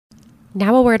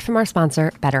Now a word from our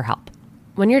sponsor, BetterHelp.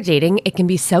 When you're dating, it can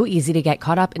be so easy to get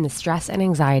caught up in the stress and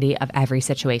anxiety of every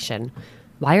situation.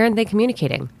 Why aren't they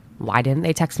communicating? Why didn't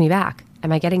they text me back?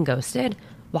 Am I getting ghosted?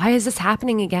 Why is this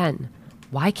happening again?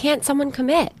 Why can't someone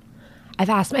commit? I've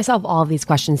asked myself all of these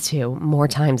questions too, more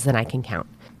times than I can count.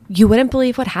 You wouldn't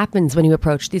believe what happens when you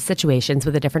approach these situations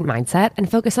with a different mindset and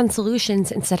focus on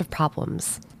solutions instead of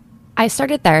problems. I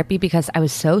started therapy because I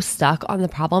was so stuck on the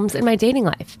problems in my dating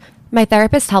life. My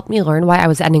therapist helped me learn why I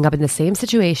was ending up in the same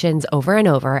situations over and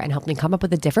over and helped me come up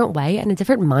with a different way and a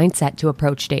different mindset to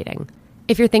approach dating.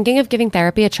 If you're thinking of giving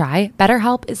therapy a try,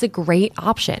 BetterHelp is a great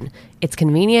option. It's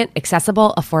convenient,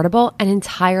 accessible, affordable, and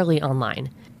entirely online.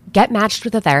 Get matched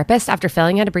with a therapist after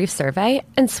filling out a brief survey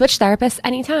and switch therapists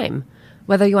anytime.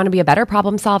 Whether you want to be a better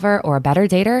problem solver or a better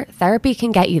dater, therapy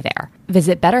can get you there.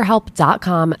 Visit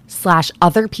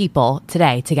betterhelp.com/otherpeople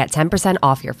today to get 10%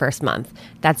 off your first month.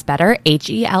 That's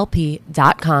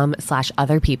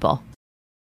betterhelp.com/otherpeople.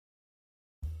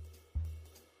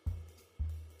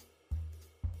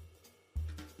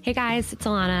 Hey guys, it's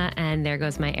Alana, and there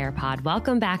goes my AirPod.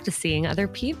 Welcome back to Seeing Other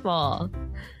People.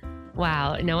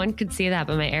 Wow, no one could see that,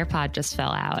 but my AirPod just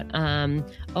fell out.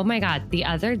 Oh my God, the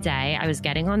other day I was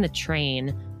getting on the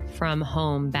train from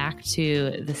home back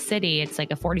to the city. It's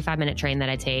like a 45-minute train that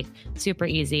I take. Super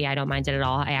easy. I don't mind it at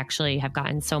all. I actually have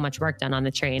gotten so much work done on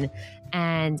the train.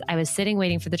 And I was sitting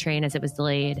waiting for the train as it was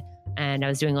delayed, and I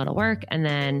was doing a little work and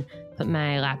then put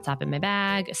my laptop in my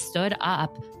bag, stood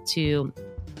up to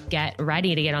get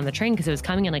ready to get on the train because it was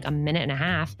coming in like a minute and a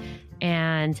half.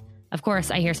 And of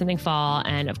course, I hear something fall,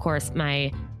 and of course,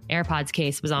 my AirPods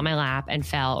case was on my lap and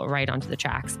fell right onto the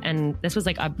tracks. And this was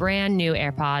like a brand new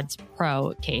AirPods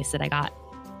Pro case that I got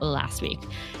last week.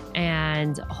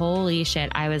 And holy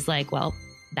shit, I was like, well,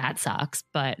 that sucks.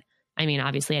 But I mean,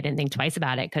 obviously, I didn't think twice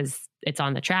about it because it's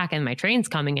on the track and my train's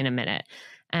coming in a minute.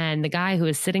 And the guy who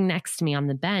was sitting next to me on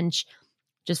the bench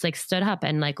just like stood up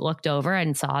and like looked over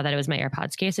and saw that it was my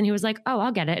AirPods case. And he was like, oh,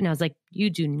 I'll get it. And I was like, you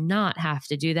do not have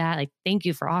to do that. Like, thank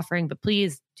you for offering, but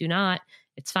please do not.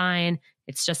 It's fine.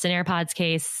 It's just an AirPods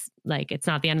case. Like, it's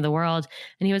not the end of the world.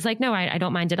 And he was like, no, I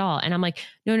don't mind at all. And I'm like,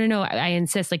 no, I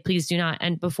insist. Like, please do not.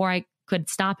 And before I could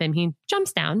stop him, he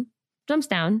jumps down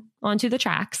onto the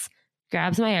tracks,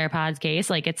 grabs my AirPods case.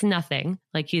 Like, it's nothing.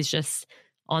 Like, he's just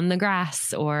on the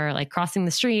grass or like crossing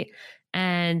the street,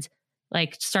 and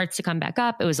like starts to come back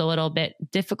up. It was a little bit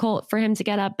difficult for him to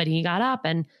get up, but he got up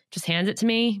and just hands it to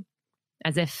me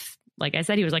as if, like I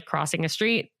said, he was like crossing a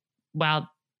street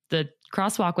while the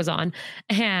crosswalk was on.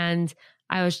 And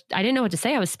I didn't know what to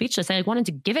say. I was speechless. I wanted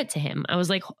to give it to him. I was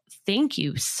like, thank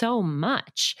you so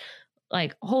much.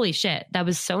 Like, holy shit, that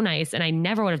was so nice. And I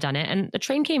never would have done it. And the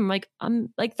train came like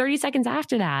 30 seconds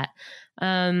after that.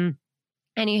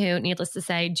 Anywho, needless to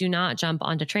say, do not jump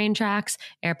onto train tracks.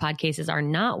 AirPod cases are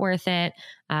not worth it.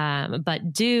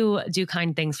 But do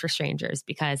kind things for strangers,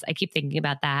 because I keep thinking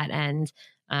about that, and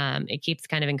it keeps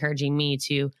kind of encouraging me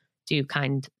to do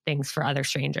kind things for other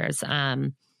strangers. I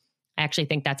actually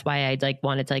think that's why I like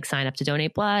wanted to like sign up to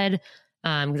donate blood,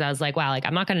 because I was like, wow, like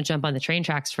I'm not going to jump on the train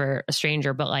tracks for a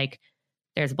stranger, but like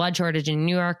there's a blood shortage in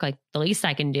New York. Like the least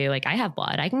I can do, like I have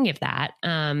blood, I can give that.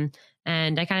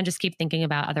 And I kind of just keep thinking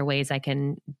about other ways I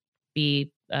can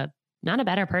be not a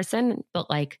better person, but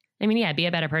like, I mean, yeah, be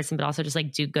a better person, but also just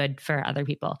like do good for other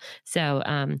people. So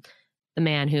the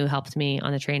man who helped me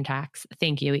on the train tracks,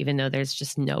 thank you, even though there's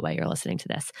just no way you're listening to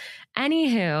this.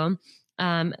 Anywho,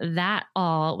 that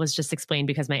all was just explained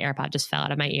because my AirPod just fell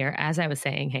out of my ear as I was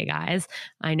saying, hey guys,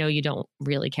 I know you don't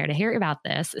really care to hear about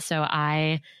this. So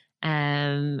I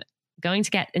am going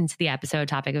to get into the episode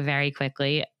topic very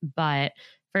quickly, but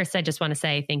first, I just want to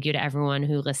say thank you to everyone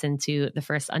who listened to the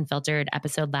first Unfiltered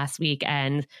episode last week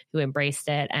and who embraced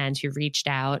it and who reached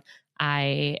out.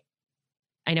 I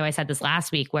know I said this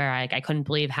last week where I couldn't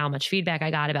believe how much feedback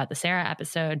I got about the Sarah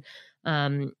episode.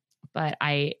 But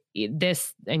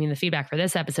the feedback for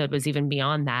this episode was even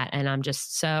beyond that. And I'm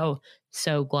just so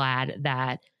glad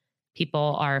that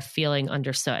people are feeling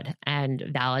understood and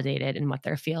validated in what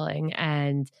they're feeling.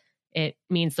 And it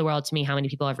means the world to me how many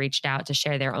people have reached out to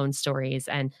share their own stories.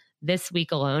 And this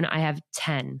week alone, I have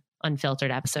 10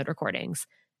 unfiltered episode recordings,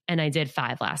 and I did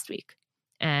 5 last week.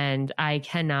 And I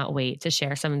cannot wait to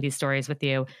share some of these stories with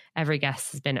you. Every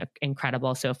guest has been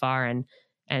incredible so far.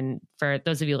 And for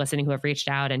those of you listening who have reached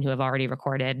out and who have already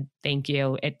recorded, thank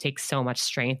you. It takes so much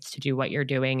strength to do what you're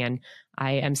doing. And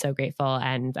I am so grateful.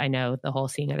 And I know the whole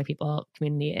Seeing Other People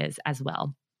community is as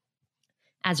well.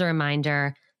 As a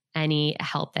reminder, any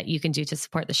help that you can do to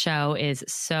support the show is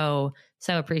so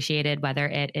appreciated, whether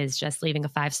it is just leaving a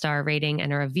 5-star rating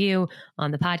and a review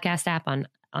on the podcast app on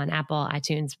on Apple,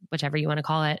 iTunes, whichever you want to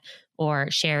call it, or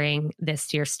sharing this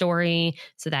to your story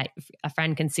so that a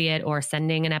friend can see it, or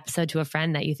sending an episode to a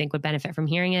friend that you think would benefit from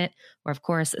hearing it, or of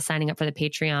course, signing up for the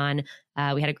Patreon.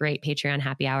 We had a great Patreon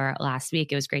happy hour last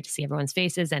week. It was great to see everyone's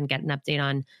faces and get an update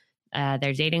on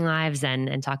their dating lives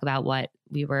and talk about what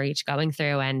we were each going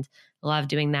through, and love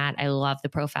doing that. I love the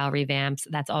profile revamps.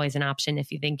 That's always an option.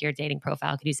 If you think your dating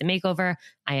profile could use a makeover,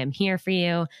 I am here for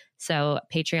you. So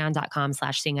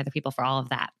patreon.com/seeing other people for all of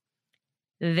that.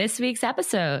 This week's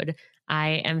episode,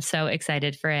 I am so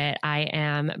excited for it. I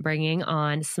am bringing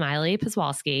on Smiley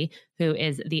Poswolsky, who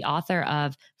is the author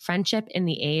of Friendship in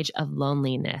the Age of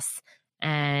Loneliness.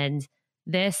 And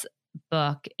this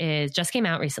book just came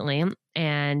out recently,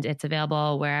 and it's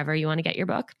available wherever you want to get your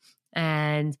book.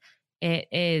 And it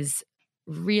is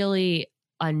really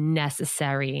a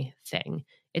necessary thing.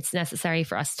 It's necessary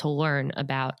for us to learn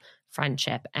about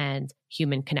friendship and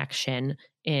human connection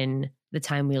in the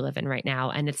time we live in right now.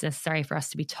 And it's necessary for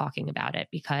us to be talking about it,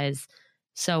 because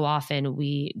so often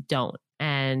we don't,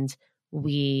 and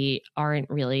we aren't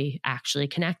really actually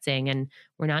connecting, and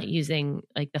we're not using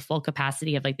like the full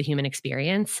capacity of like the human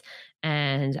experience.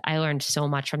 And I learned so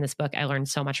much from this book. I learned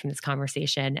so much from this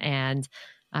conversation. And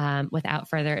without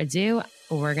further ado,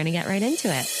 we're going to get right into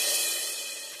it.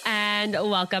 And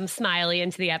welcome Smiley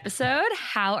into the episode.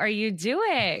 How are you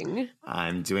doing?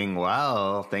 I'm doing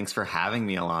well. Thanks for having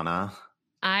me, Alana.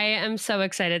 I am so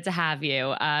excited to have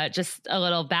you. Just a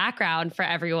little background for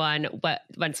everyone.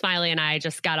 When Smiley and I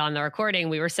just got on the recording,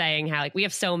 we were saying how like we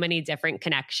have so many different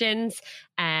connections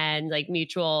and like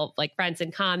mutual like friends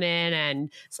in common.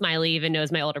 And Smiley even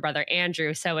knows my older brother,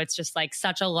 Andrew. So it's just like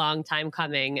such a long time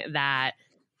coming that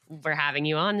we're having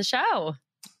you on the show.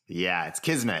 Yeah, it's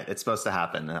kismet. It's supposed to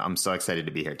happen. I'm so excited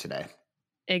to be here today.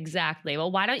 Exactly. Well,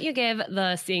 why don't you give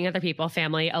the Seeing Other People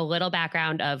family a little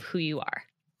background of who you are?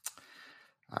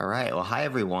 All right. Well, hi,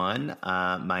 everyone.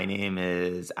 My name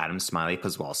is Adam Smiley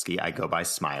Poswolsky. I go by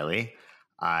Smiley.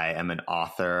 I am an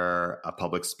author, a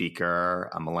public speaker,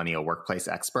 a millennial workplace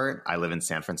expert. I live in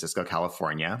San Francisco,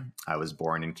 California. I was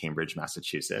born in Cambridge,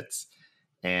 Massachusetts.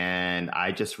 And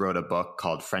I just wrote a book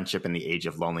called Friendship in the Age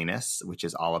of Loneliness, which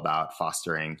is all about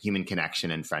fostering human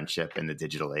connection and friendship in the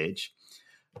digital age.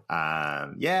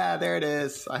 Yeah, there it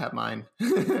is. I have mine.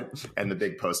 And the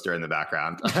big poster in the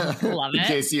background. Love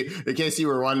it. In case you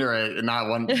were wondering,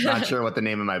 not sure what the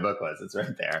name of my book was. It's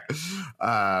right there.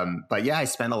 But yeah, I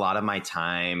spend a lot of my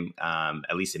time,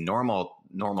 at least in normal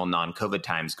non-COVID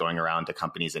times, going around to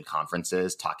companies and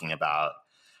conferences talking about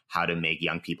how to make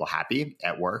young people happy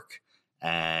at work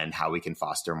and how we can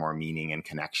foster more meaning and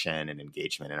connection and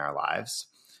engagement in our lives.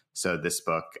 So this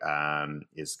book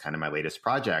is kind of my latest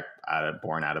project,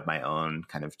 born out of my own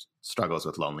kind of struggles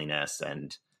with loneliness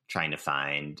and trying to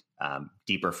find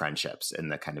deeper friendships in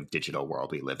the kind of digital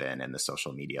world we live in and the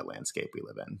social media landscape we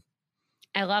live in.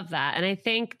 I love that. And I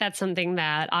think that's something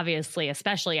that obviously,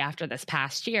 especially after this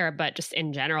past year, but just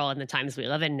in general in the times we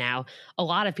live in now, a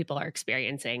lot of people are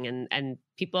experiencing, and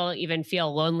people even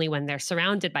feel lonely when they're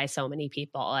surrounded by so many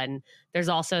people. And there's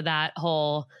also that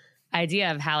whole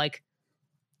idea of how like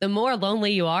the more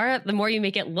lonely you are, the more you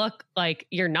make it look like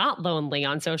you're not lonely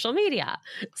on social media.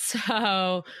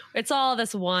 So it's all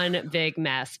this one big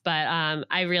mess. But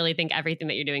I really think everything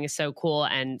that you're doing is so cool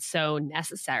and so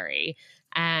necessary.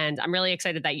 And I'm really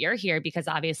excited that you're here, because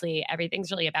obviously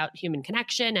everything's really about human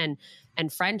connection,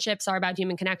 and friendships are about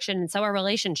human connection, and so are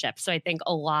relationships. So I think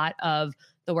a lot of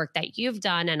the work that you've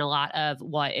done and a lot of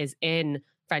what is in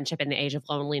Friendship in the Age of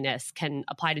Loneliness can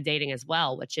apply to dating as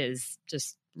well, which is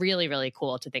just really, really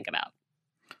cool to think about.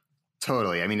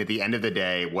 Totally. I mean, at the end of the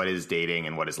day, what is dating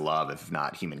and what is love if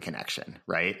not human connection,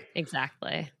 right?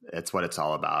 Exactly. It's what it's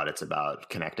all about. It's about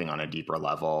connecting on a deeper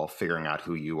level, figuring out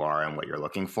who you are and what you're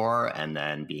looking for, and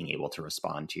then being able to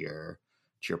respond to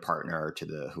your partner,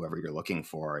 to whoever you're looking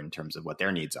for in terms of what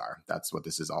their needs are. That's what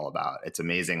this is all about. It's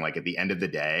amazing. Like at the end of the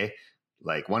day,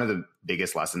 like one of the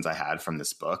biggest lessons I had from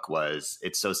this book was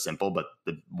it's so simple, but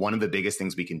one of the biggest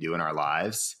things we can do in our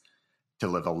lives to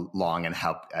live a long and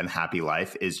happy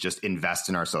life is just invest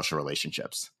in our social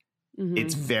relationships. Mm-hmm.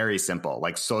 It's very simple.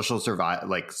 Like social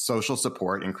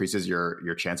support increases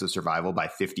your chance of survival by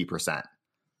 50%.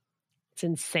 It's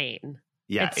insane.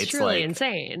 Yeah, it's truly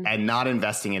insane. And not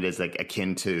investing it is like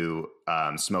akin to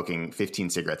smoking 15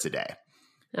 cigarettes a day.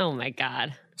 Oh my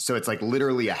God. So it's like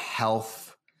literally a health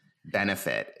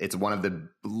benefit. It's one of the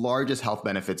largest health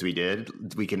benefits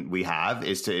we have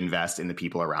is to invest in the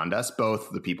people around us, both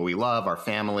the people we love, our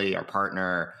family, our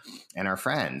partner, and our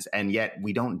friends. And yet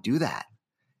we don't do that,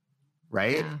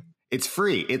 right? Yeah. It's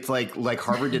free. It's like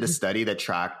Harvard did a study that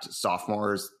tracked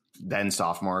sophomores then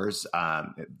sophomores.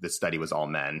 The study was all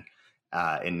men.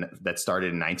 That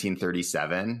started in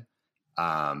 1937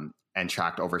 and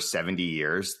tracked over 70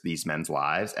 years, these men's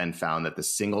lives, and found that the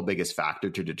single biggest factor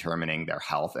to determining their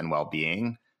health and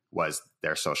well-being was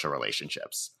their social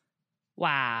relationships.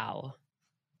 Wow.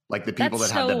 Like the people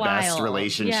That's that had so the best wild.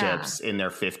 relationships in their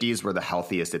 50s were the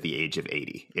healthiest at the age of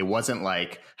 80. It wasn't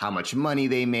like how much money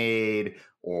they made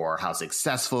or how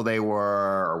successful they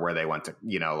were or where they went to,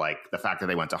 like the fact that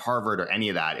they went to Harvard or any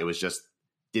of that. It was just,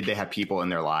 did they have people in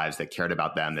their lives that cared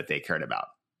about them, that they cared about?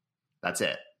 That's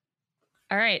it.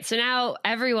 All right. So now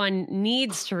everyone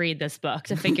needs to read this book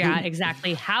to figure out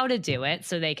exactly how to do it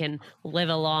so they can live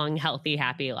a long, healthy,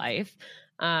 happy life.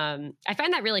 I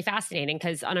find that really fascinating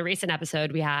because on a recent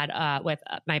episode we had with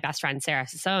my best friend, Sarah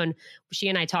Sassone, she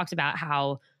and I talked about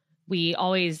how we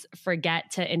always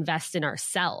forget to invest in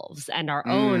ourselves and our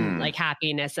own like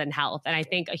happiness and health. And I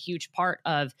think a huge part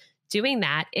of doing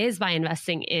that is by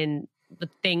investing in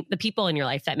the people in your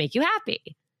life that make you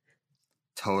happy.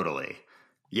 Totally.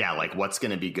 Yeah. Like what's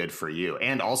going to be good for you.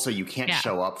 And also you can't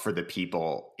show up for the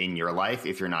people in your life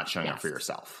if you're not showing up for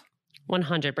yourself.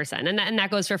 100%. And that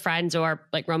goes for friends or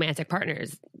like romantic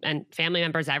partners and family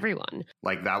members, everyone.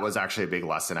 Like that was actually a big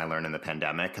lesson I learned in the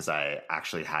pandemic because I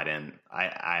actually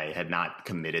I had not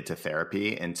committed to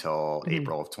therapy until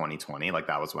April of 2020. Like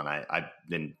that was when I've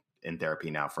been in therapy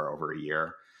now for over a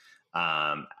year.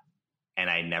 And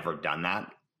I'd never done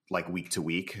that like week to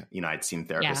week. I'd seen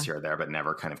therapists here or there, but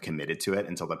never kind of committed to it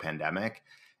until the pandemic.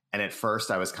 And at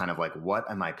first I was kind of like, what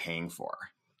am I paying for?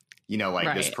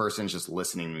 This person's just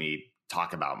listening to me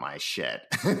talk about my shit.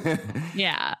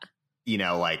 Yeah.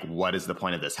 Like, what is the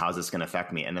point of this? How's this going to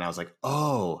affect me? And then I was like,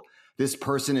 oh, this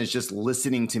person is just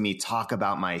listening to me talk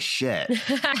about my shit.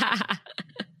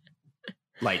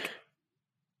 Like,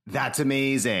 that's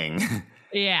amazing.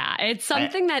 Yeah, it's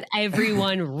something that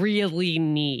everyone really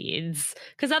needs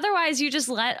because otherwise you just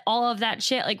let all of that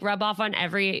shit like rub off on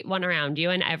everyone around you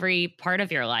and every part of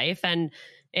your life. And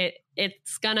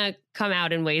it's going to come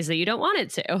out in ways that you don't want it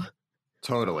to.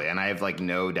 Totally. And I have like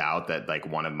no doubt that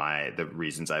like one of the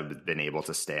reasons I've been able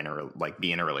to stay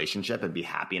be in a relationship and be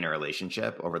happy in a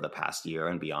relationship over the past year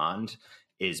and beyond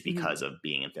is because of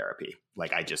being in therapy.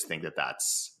 Like, I just think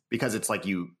that's because it's like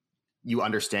you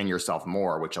understand yourself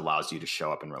more, which allows you to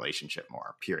show up in relationship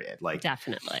more, period. Like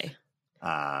definitely.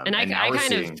 And I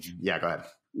kind of, go ahead.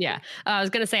 Yeah. I was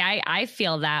going to say, I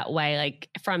feel that way, like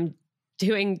from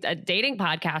doing a dating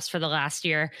podcast for the last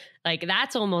year, like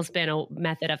that's almost been a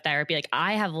method of therapy. Like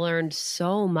I have learned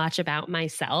so much about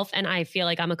myself and I feel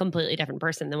like I'm a completely different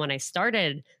person than when I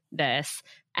started this.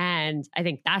 And I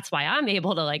think that's why I'm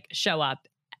able to like show up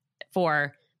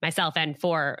for myself and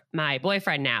for my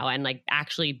boyfriend now and like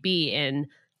actually be in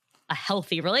a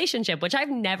healthy relationship, which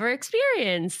I've never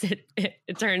experienced.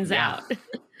 It turns out.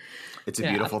 It's a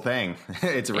beautiful thing.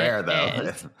 It's rare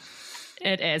though.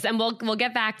 It is. And we'll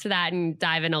get back to that and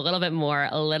dive in a little bit more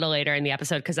a little later in the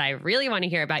episode because I really want to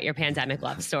hear about your pandemic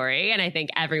love story. And I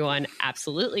think everyone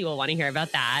absolutely will want to hear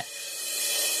about that.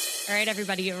 All right,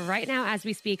 everybody. Right now, as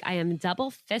we speak, I am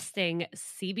double fisting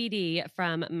CBD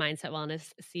from Mindset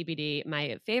Wellness CBD,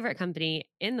 my favorite company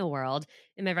in the world.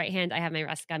 In my right hand, I have my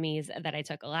rest gummies that I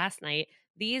took last night.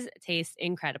 These taste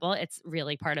incredible. It's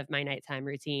really part of my nighttime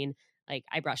routine. Like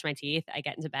I brush my teeth, I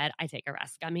get into bed, I take a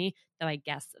rest gummy, though I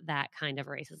guess that kind of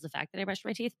erases the fact that I brushed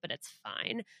my teeth, but it's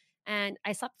fine. And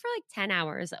I slept for like 10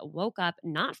 hours, woke up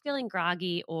not feeling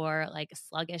groggy or like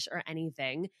sluggish or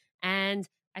anything. And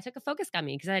I took a focus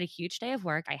gummy because I had a huge day of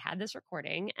work. I had this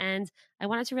recording and I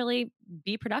wanted to really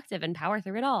be productive and power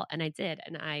through it all. And I did.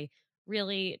 And I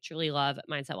really, truly love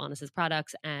Mindset Wellness's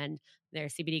products and their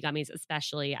CBD gummies,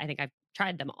 especially. I think I've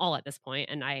tried them all at this point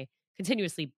and I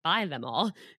continuously buy them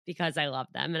all because I love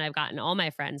them. And I've gotten all my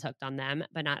friends hooked on them,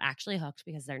 but not actually hooked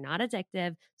because they're not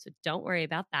addictive. So don't worry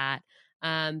about that.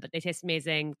 But they taste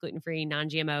amazing, gluten-free,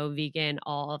 non-GMO, vegan,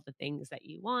 all of the things that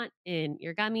you want in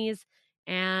your gummies.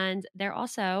 And they're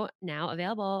also now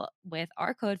available with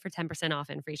our code for 10% off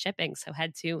and free shipping. So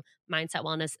head to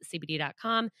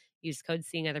mindsetwellnesscbd.com, use code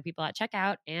Seeing Other People at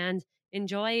checkout, and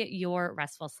enjoy your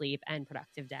restful sleep and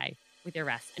productive day with your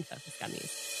rest and focus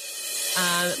gummies.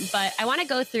 But I want to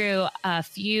go through a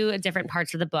few different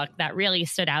parts of the book that really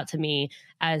stood out to me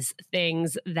as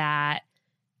things that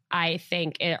I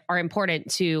think are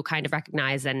important to kind of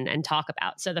recognize and talk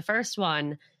about. So the first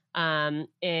one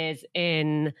is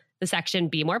in the section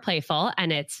Be More Playful,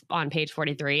 and it's on page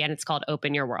 43, and it's called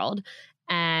Open Your World.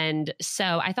 And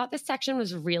so I thought this section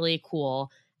was really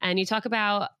cool. And you talk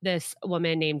about this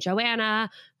woman named Joanna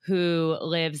who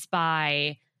lives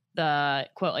by the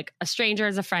quote, like, a stranger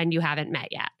is a friend you haven't met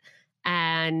yet.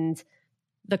 And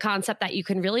the concept that you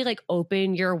can really like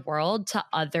open your world to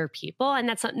other people. And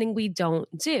that's something we don't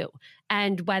do.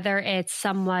 And whether it's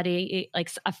somebody like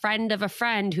a friend of a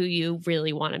friend who you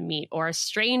really want to meet, or a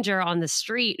stranger on the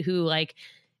street who like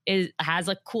has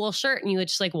a cool shirt and you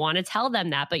just like want to tell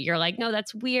them that, but you're like, no,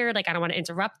 that's weird. Like, I don't want to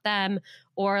interrupt them.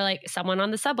 Or like someone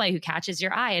on the subway who catches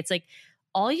your eye. It's like,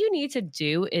 all you need to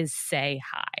do is say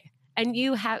hi. And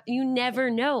you never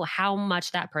know how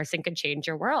much that person could change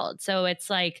your world. So it's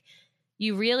like,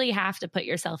 you really have to put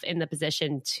yourself in the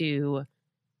position to,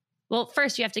 well,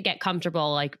 first you have to get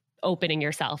comfortable, like opening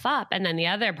yourself up. And then the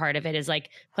other part of it is like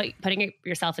putting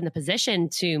yourself in the position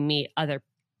to meet other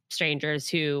strangers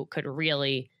who could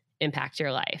really impact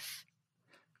your life.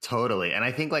 Totally. And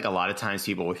I think like a lot of times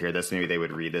people will hear this, maybe they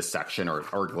would read this section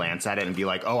or glance at it and be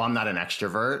like, oh, I'm not an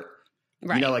extrovert.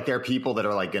 Right. You know, like there are people that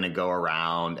are like going to go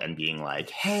around and being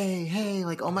like, hey,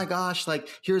 like, oh my gosh, like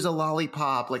here's a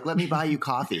lollipop, like let me buy you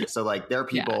coffee. So like there are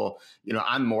people, you know,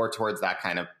 I'm more towards that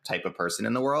kind of type of person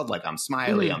in the world. Like I'm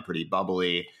smiley, I'm pretty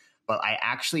bubbly, but I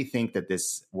actually think that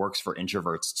this works for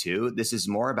introverts too. This is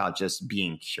more about just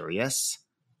being curious.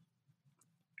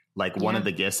 Like one of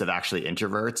the gifts of actually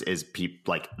introverts is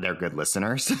like they're good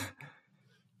listeners.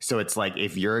 So it's like,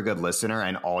 if you're a good listener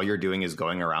and all you're doing is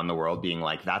going around the world being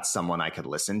like, that's someone I could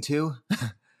listen to.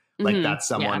 Like that's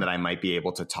someone that I might be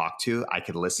able to talk to. I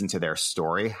could listen to their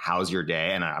story. How's your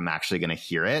day? And I'm actually going to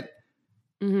hear it.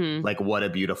 Like what a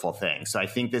beautiful thing. So I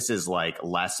think this is like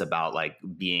less about like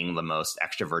being the most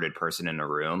extroverted person in a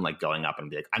room, like going up and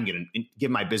be like, I'm going to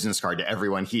give my business card to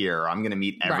everyone here. Or I'm going to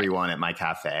meet everyone at my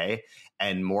cafe.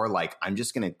 And more like, I'm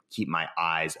just going to keep my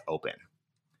eyes open.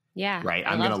 Yeah. Right.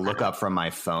 I'm going to look up from my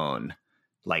phone.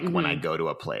 Like when I go to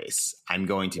a place, I'm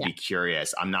going to be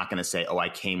curious. I'm not going to say, oh, I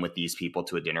came with these people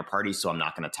to a dinner party, so I'm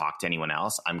not going to talk to anyone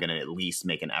else. I'm going to at least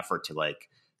make an effort to like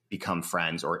become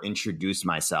friends or introduce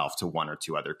myself to one or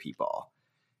two other people.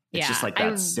 It's just like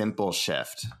that simple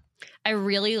shift. I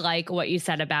really like what you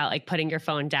said about like putting your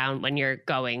phone down when you're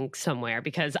going somewhere,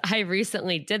 because I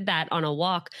recently did that on a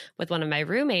walk with one of my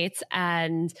roommates,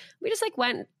 and we just like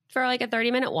went for like a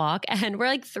 30-minute walk, and we're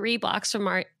like 3 blocks from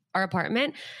our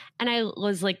apartment. And I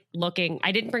was like looking,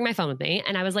 I didn't bring my phone with me.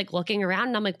 And I was like looking around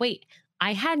and I'm like, wait,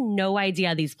 I had no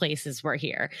idea these places were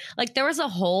here. Like there was a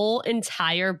whole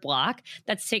entire block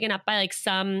that's taken up by like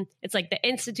it's like the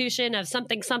institution of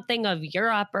something of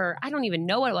Europe, or I don't even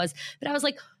know what it was. But I was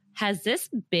like, has this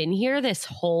been here this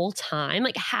whole time?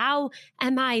 Like, how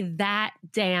am I that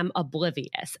damn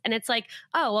oblivious? And it's like,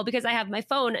 oh, well, because I have my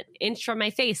phone an inch from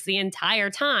my face the entire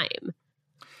time.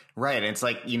 Right. And it's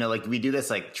like, you know, like we do this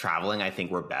like traveling. I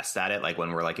think we're best at it. Like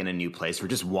when we're like in a new place, we're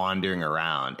just wandering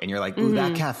around and you're like, ooh,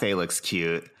 that cafe looks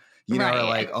cute. You know, or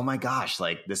like, oh my gosh,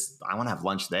 like this, I want to have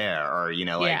lunch there. Or, you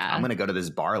know, like I'm going to go to this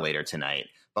bar later tonight.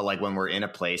 But like when we're in a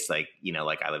place like, you know,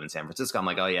 like I live in San Francisco, I'm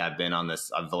like, oh yeah, I've been on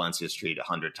Valencia Street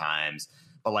 100 times.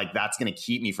 But like, that's going to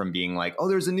keep me from being like, oh,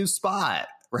 there's a new spot.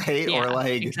 Right. Yeah, or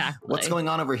like, what's going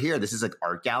on over here? This is like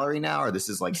art gallery now, or this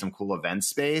is like some cool event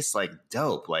space. Like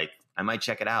dope. Like I might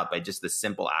check it out by just the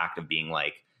simple act of being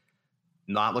like,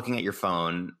 not looking at your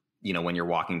phone, you know, when you're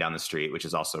walking down the street, which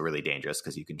is also really dangerous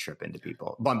because you can bump into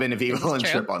people and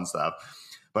trip on stuff.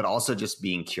 But also just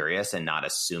being curious and not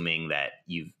assuming that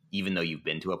even though you've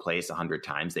been to a place 100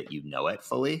 times, that you know it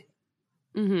fully.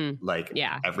 Like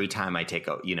every time I take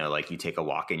you take a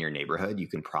walk in your neighborhood, you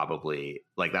can probably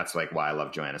like, that's like why I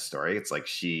love Joanna's story. It's like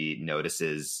she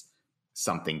notices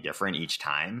something different each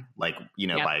time, like, you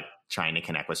know, by trying to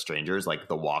connect with strangers, like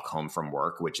the walk home from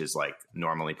work, which is like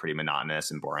normally pretty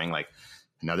monotonous and boring. Like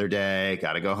another day,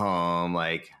 got to go home,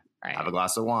 like have a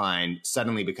glass of wine,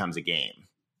 suddenly becomes a game.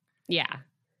 Yeah.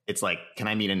 It's like, can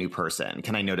I meet a new person?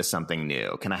 Can I notice something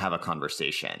new? Can I have a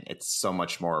conversation? It's so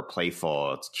much more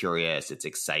playful. It's curious. It's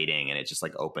exciting. And it just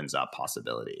like opens up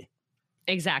possibility.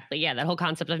 Exactly. Yeah. That whole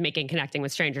concept of making connecting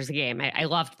with strangers a game. I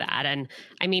loved that. And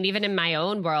I mean, even in my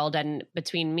own world and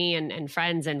between me and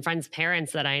friends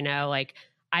parents that I know, like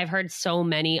I've heard so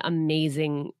many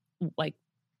amazing, like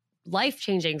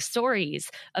life-changing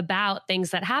stories about things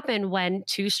that happen when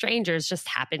two strangers just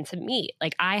happen to meet.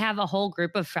 Like I have a whole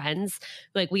group of friends,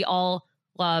 like we all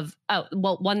love,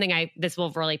 one thing this will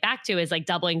relate back to is like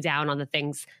doubling down on the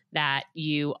things that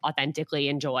you authentically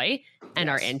enjoy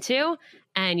and are into,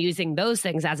 and using those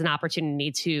things as an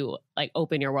opportunity to like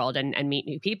open your world and meet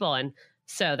new people. And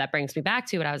so that brings me back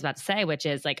to what I was about to say, which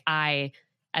is like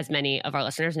as many of our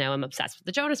listeners know, I'm obsessed with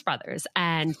the Jonas Brothers.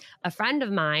 And a friend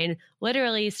of mine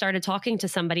literally started talking to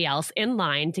somebody else in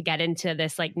line to get into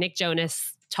this like Nick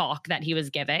Jonas talk that he was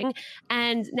giving.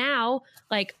 And now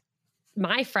like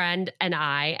my friend and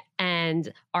I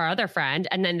and our other friend,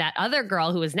 and then that other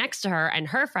girl who was next to her and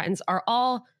her friends are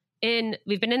all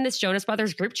we've been in this Jonas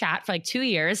Brothers group chat for like 2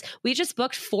 years. We just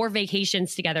booked 4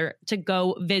 vacations together to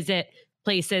go visit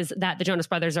places that the Jonas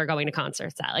Brothers are going to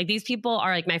concerts at. Like, these people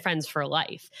are like my friends for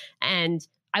life. And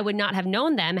I would not have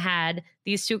known them had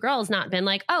these 2 girls not been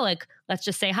like, oh, like, let's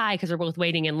just say hi because we're both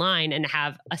waiting in line and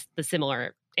have the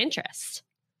similar interest.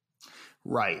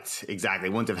 Right. Exactly.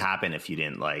 It wouldn't have happened if you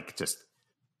didn't like just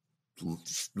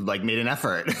like made an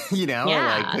effort, you know,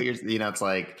 Yeah. like, you know, it's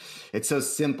like, it's so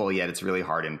simple, yet it's really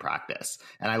hard in practice.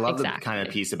 And I love the kind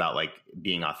of piece about like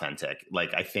being authentic.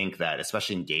 Like, I think that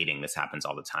especially in dating, this happens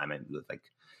all the time. And with like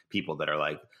people that are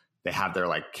like, they have their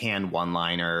like canned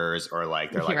one-liners, or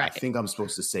like, they're like, right. I think I'm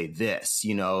supposed to say this,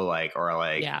 you know, like, or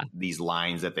like these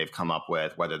lines that they've come up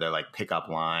with, whether they're like pickup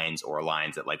lines or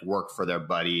lines that like work for their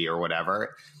buddy or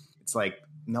whatever. It's like,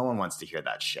 no one wants to hear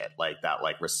that shit, like that,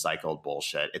 like recycled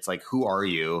bullshit. It's like, who are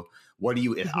you? What are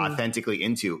you authentically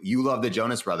into? You love the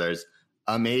Jonas Brothers.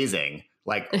 Amazing.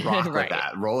 Like, rock right. with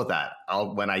that, roll with that.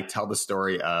 When I tell the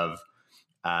story of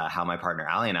how my partner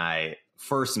Allie and I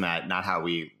first met, not how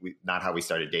we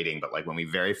started dating, but like when we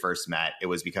very first met, it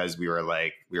was because we were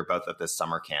both at this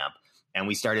summer camp and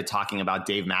we started talking about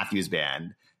Dave Matthews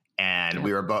Band, and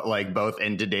we were both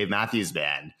into Dave Matthews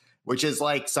Band, which is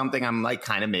like something I'm like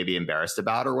kind of maybe embarrassed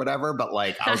about or whatever. But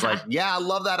like, I was like, yeah, I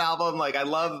love that album. Like, I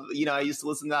love, you know, I used to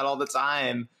listen to that all the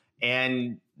time.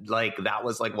 And like, that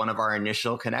was like one of our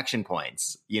initial connection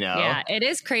points, you know? Yeah, it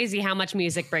is crazy how much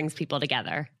music brings people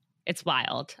together. It's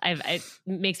wild. It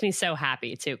makes me so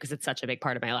happy too, because it's such a big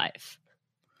part of my life.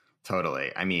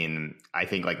 Totally. I mean, I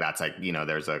think like that's like, you know,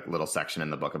 there's a little section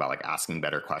in the book about like asking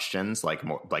better questions, like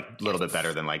more, like a little bit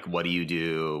better than like, what do you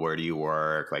do? Where do you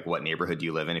work? Like, what neighborhood do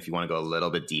you live in? If you want to go a little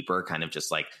bit deeper, kind of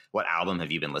just like, what album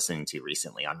have you been listening to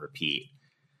recently on repeat?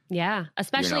 Yeah.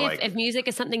 Especially if music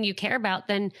is something you care about,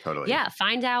 then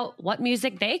find out what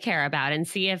music they care about and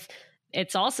see if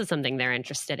it's also something they're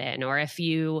interested in. Or if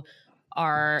you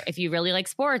really like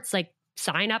sports, like,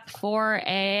 sign up for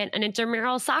an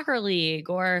intramural soccer league,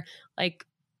 or like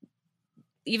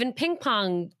even ping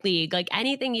pong league, like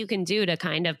anything you can do to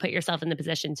kind of put yourself in the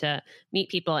position to meet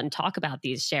people and talk about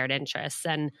these shared interests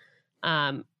and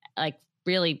like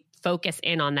really focus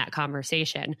in on that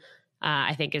conversation,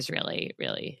 I think is really,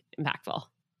 really impactful.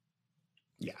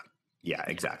 Yeah,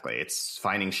 exactly. It's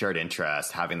finding shared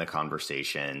interest, having the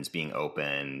conversations, being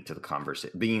open to the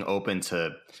conversation, being open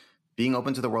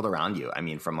to the world around you. I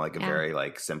mean, from like a very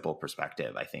like simple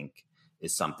perspective, I think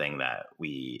is something that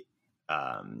we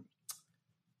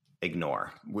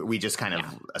ignore. We just kind of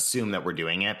assume that we're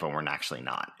doing it, but we're actually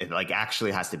not. It like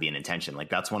actually has to be an intention. Like,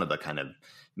 that's one of the kind of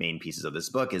main pieces of this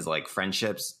book is like,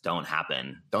 friendships don't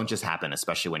just happen,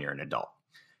 especially when you're an adult,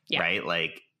 right?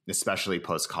 Like, especially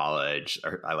post-college,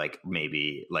 or like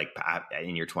maybe like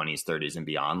in your 20s, 30s and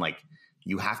beyond, like,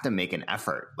 you have to make an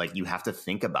effort. Like, you have to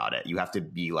think about it. You have to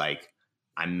be like,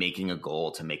 I'm making a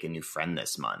goal to make a new friend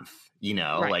this month, you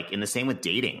know, like, in the same with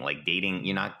dating, like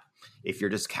dating, if you're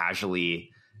just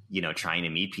casually, you know, trying to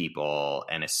meet people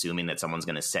and assuming that someone's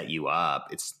going to set you up,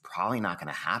 it's probably not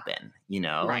going to happen. You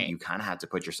know, you kind of have to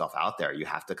put yourself out there. You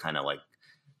have to kind of like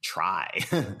try.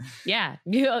 Yeah,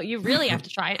 you really have to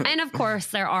try. And of course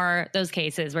there are those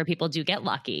cases where people do get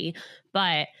lucky,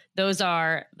 but those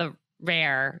are the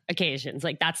rare occasions.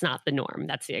 Like, that's not the norm.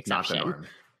 That's the exception. Not the norm.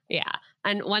 Yeah.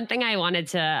 And one thing I wanted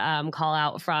to call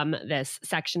out from this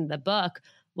section of the book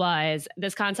was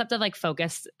this concept of like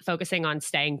focusing on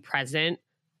staying present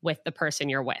with the person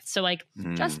you're with. So like,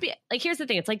 here's the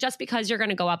thing. It's like, just because you're going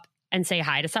to go up and say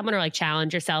hi to someone or like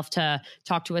challenge yourself to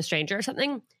talk to a stranger or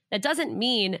something, that doesn't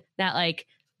mean that like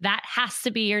that has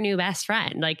to be your new best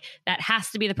friend. Like, that has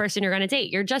to be the person you're going to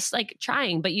date. You're just like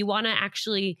trying, but you want to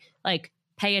actually like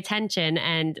pay attention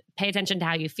to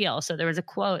how you feel. So there was a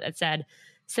quote that said,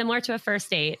 similar to a first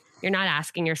date, you're not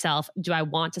asking yourself, do I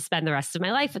want to spend the rest of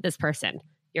my life with this person?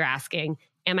 You're asking,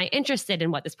 am I interested in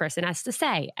what this person has to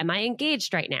say? Am I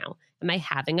engaged right now? Am I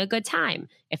having a good time?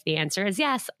 If the answer is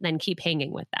yes, then keep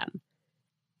hanging with them.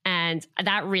 And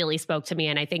that really spoke to me.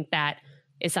 And I think that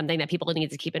is something that people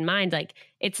need to keep in mind. Like,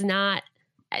 it's not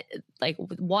like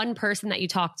one person that you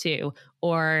talk to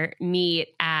or meet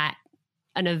at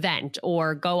an event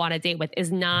or go on a date with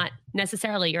is not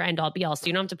necessarily your end all be all. So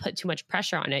you don't have to put too much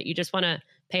pressure on it. You just want to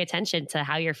pay attention to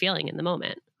how you're feeling in the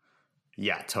moment.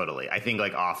 Yeah, totally. I think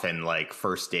like often like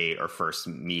first date or first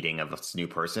meeting of this new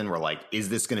person, we're like, is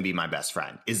this going to be my best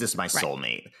friend? Is this my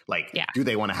soulmate? Like, do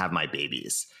they want to have my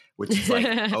babies? Which is like,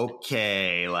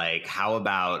 okay, like how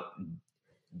about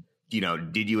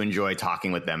did you enjoy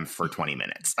talking with them for 20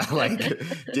 minutes? Like,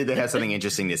 did they have something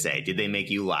interesting to say? Did they make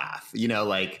you laugh?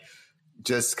 Like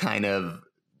just kind of,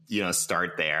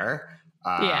 start there.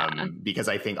 Because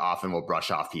I think often we'll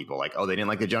brush off people like, oh, they didn't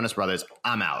like the Jonas Brothers,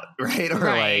 I'm out. Right. Or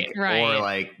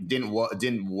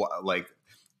didn't like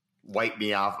wipe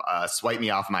me off, swipe me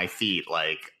off my feet.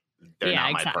 Like they're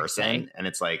not my person. And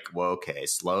it's like, well, okay,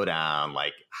 slow down.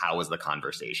 Like, how was the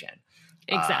conversation?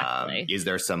 Exactly. Is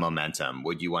there some momentum?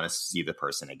 Would you want to see the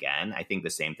person again? I think the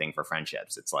same thing for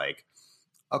friendships. It's like,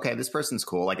 okay, this person's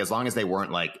cool. Like, as long as they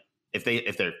weren't like, if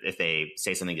they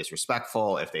say something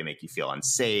disrespectful, if they make you feel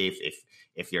unsafe,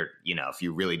 if you're, if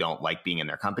you really don't like being in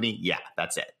their company, yeah,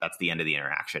 that's it. That's the end of the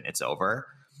interaction. It's over.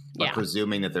 But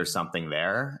presuming that there's something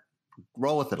there,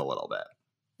 roll with it a little bit.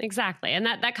 Exactly. And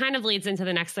that kind of leads into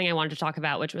the next thing I wanted to talk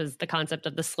about, which was the concept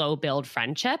of the slow build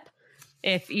friendship.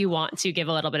 If you want to give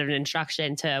a little bit of an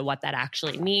introduction to what that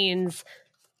actually means.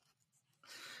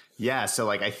 Yeah. So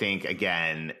like, I think,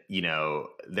 again,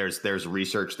 there's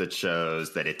research that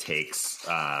shows that it takes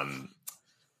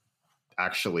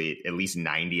actually at least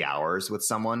 90 hours with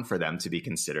someone for them to be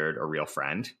considered a real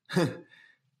friend.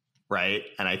 Right.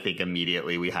 And I think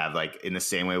immediately we have like, in the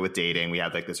same way with dating, we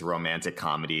have like this romantic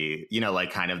comedy,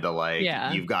 like kind of the like,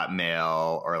 You've Got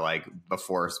Mail, or like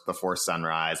before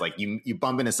sunrise, like you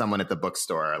bump into someone at the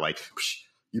bookstore, like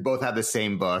you both have the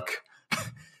same book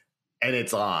and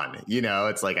it's on,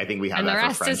 it's like, I think we have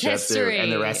that for friendships too.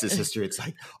 And the rest is history. It's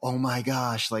like, oh my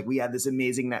gosh, like we had this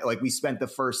amazing night. Like we spent the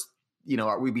first,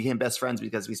 we became best friends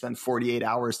because we spent 48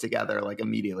 hours together. Like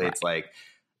immediately It's like,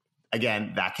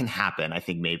 again, that can happen. I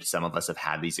think maybe some of us have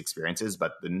had these experiences,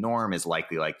 but the norm is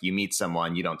likely like you meet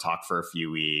someone, you don't talk for a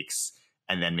few weeks,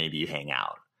 and then maybe you hang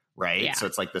out, right? Yeah. So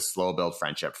it's like the slow build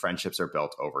friendship. Friendships are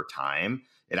built over time.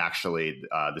 It actually,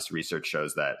 this research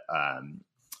shows that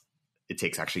it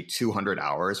takes actually 200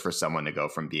 hours for someone to go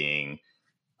from being,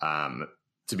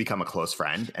 to become a close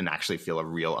friend and actually feel a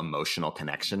real emotional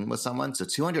connection with someone. So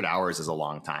 200 hours is a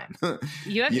long time.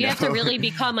 You have to really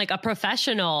become like a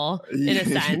professional in a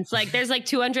sense. Like there's like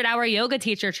 200-hour yoga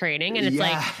teacher training, and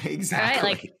it's exactly.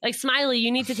 Right? Like Smiley, you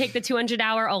need to take the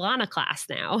 200-hour Olana class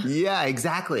now. Yeah,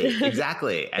 exactly.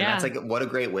 And that's like, what a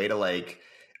great way to like,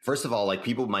 first of all, like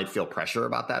people might feel pressure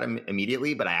about that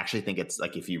immediately, but I actually think it's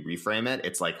like, if you reframe it,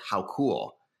 it's like, how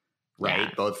cool. Right. Yeah.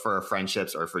 Both for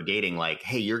friendships or for dating, like,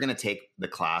 hey, you're going to take the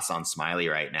class on Smiley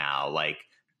right now. Like,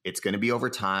 it's going to be over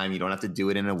time. You don't have to do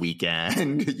it in a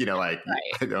weekend. I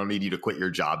don't need you to quit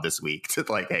your job this week to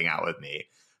like hang out with me.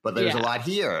 But there's a lot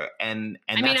here, and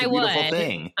that's a beautiful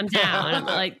thing. I'm down.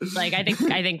 like I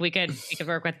think we could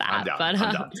work with that. I'm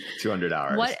down. 200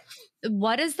 hours.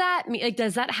 What does that mean? Like,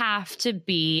 does that have to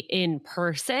be in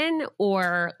person,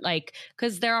 or like,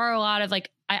 because there are a lot of like,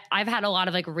 I've had a lot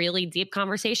of like really deep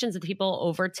conversations with people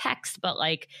over text, but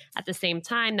like at the same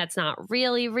time, that's not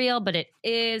really real, but it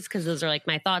is, because those are like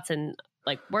my thoughts and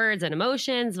like words and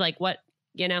emotions, like what,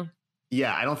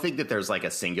 Yeah, I don't think that there's like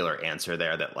a singular answer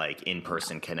there that like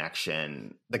in-person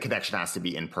connection, the connection has to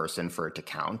be in person for it to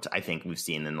count. I think we've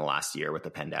seen in the last year with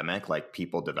the pandemic, like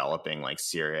people developing like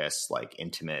serious, like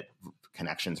intimate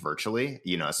connections virtually,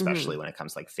 especially when it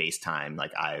comes to like FaceTime.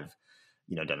 Like I've,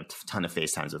 done a ton of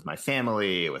FaceTimes with my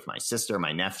family, with my sister,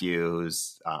 my nephew,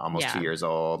 who's almost 2 years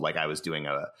old. Like I was doing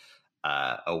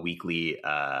a weekly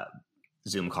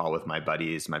Zoom call with my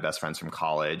buddies, my best friends from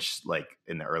college, like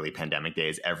in the early pandemic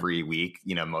days, every week.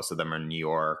 Most of them are in New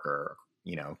York or,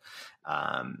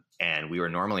 and we were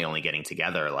normally only getting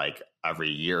together like every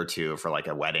year or two for like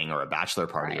a wedding or a bachelor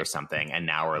party or something. And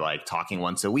now we're like talking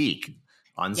once a week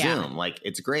on Zoom. Like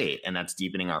it's great. And that's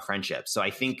deepening our friendship. So I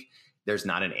think there's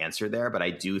not an answer there, but I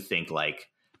do think like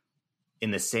in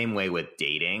the same way with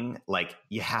dating, like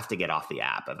you have to get off the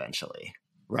app eventually.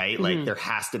 Right? Mm-hmm. Like there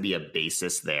has to be a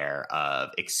basis there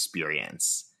of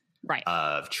experience, right?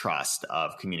 Of trust,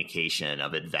 of communication,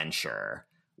 of adventure,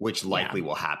 which likely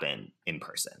will happen in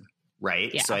person.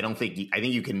 Right. Yeah. So I think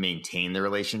you can maintain the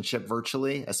relationship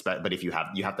virtually, but if you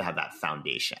have to have that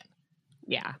foundation.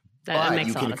 Yeah. That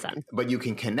makes a lot of sense. But you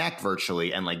can connect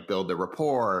virtually and like build the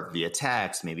rapport via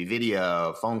text, maybe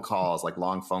video, phone calls, like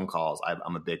long phone calls.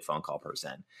 I'm a big phone call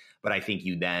person, but I think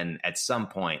you then at some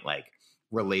point, like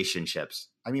relationships,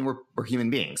 I mean, we're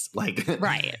human beings, like,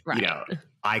 right.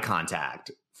 Eye contact,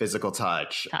 physical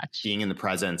touch, being in the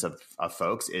presence of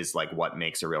folks is like what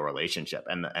makes a real relationship.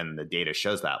 And the data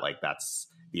shows that, like, that's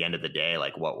the end of the day,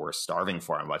 like what we're starving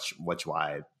for, and which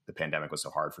why the pandemic was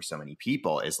so hard for so many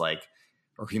people is like,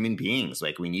 we're human beings.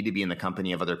 Like we need to be in the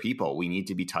company of other people. We need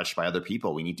to be touched by other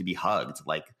people. We need to be hugged.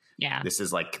 Like, this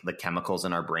is like the chemicals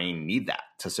in our brain need that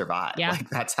to survive. Yeah. Like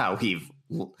that's how we've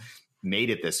made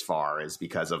it this far is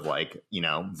because of like, you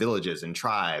know, villages and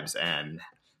tribes and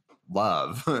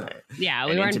love. Yeah,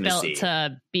 we weren't built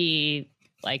to be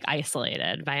like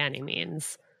isolated by any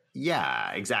means.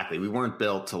 Yeah, exactly. We weren't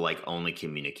built to like only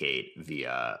communicate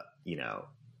via, you know,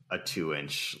 a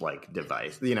 2-inch like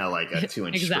device, you know, like a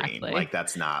 2-inch exactly. screen. Like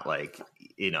that's not like,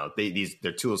 you know,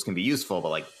 their tools can be useful, but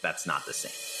like that's not the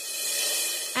same.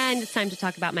 And it's time to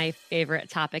talk about my favorite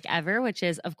topic ever, which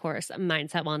is, of course,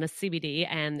 Mindset Wellness CBD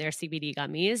and their CBD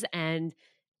gummies. And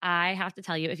I have to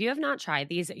tell you, if you have not tried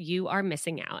these, you are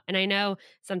missing out. And I know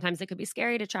sometimes it could be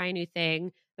scary to try a new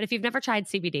thing, but if you've never tried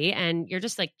CBD and you're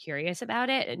just like curious about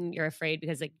it and you're afraid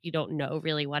because like you don't know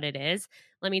really what it is,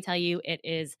 let me tell you, it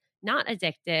is not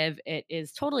addictive. It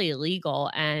is totally legal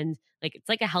and like it's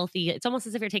like a healthy, it's almost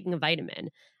as if you're taking a vitamin.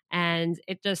 And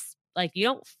it just like you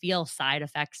don't feel side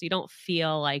effects. You don't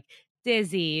feel like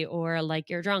dizzy or like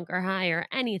you're drunk or high or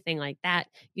anything like that.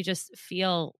 You just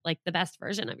feel like the best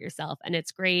version of yourself. And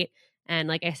it's great. And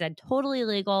like I said, totally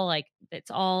legal. Like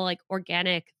it's all like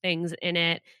organic things in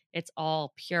it. It's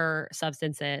all pure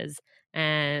substances.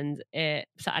 And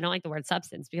so I don't like the word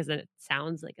substance because it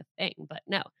sounds like a thing, but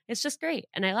no, it's just great.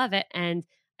 And I love it. And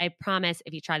I promise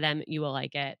if you try them, you will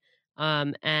like it.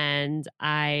 And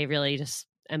I really just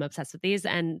am obsessed with these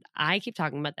and I keep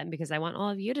talking about them because I want all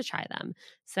of you to try them.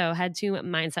 So head to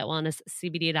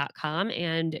mindsetwellnesscbd.com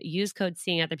and use code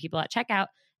Seeing Other People at checkout,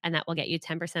 and that will get you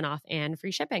 10% off and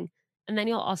free shipping. And then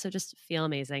you'll also just feel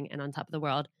amazing and on top of the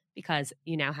world because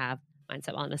you now have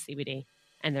Mindset Wellness CBD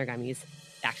and their gummies.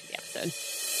 Back to the episode.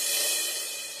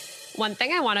 One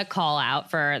thing I want to call out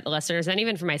for the listeners and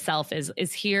even for myself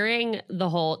is hearing the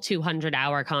whole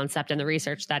 200-hour concept and the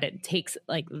research that it takes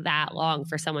like that long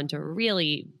for someone to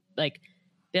really like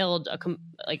build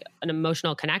an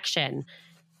emotional connection.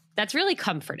 That's really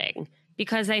comforting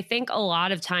because I think a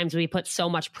lot of times we put so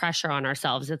much pressure on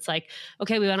ourselves. It's like,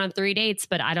 okay, we went on 3 dates,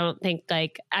 but I don't think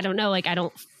like, I don't know, like I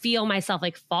don't feel myself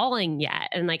like falling yet.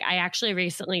 And like, I actually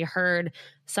recently heard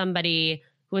somebody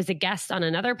who was a guest on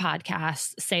another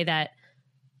podcast say that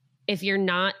if you're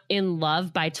not in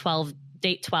love by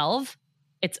date 12,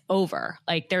 it's over.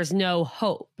 Like there's no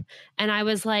hope. And I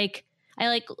was like, I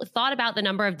like thought about the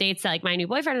number of dates that like my new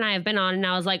boyfriend and I have been on. And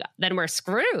I was like, then we're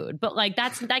screwed. But like,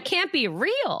 that can't be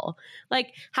real.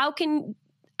 Like, how can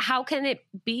it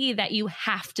be that you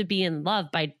have to be in love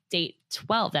by date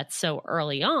 12? That's so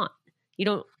early on. You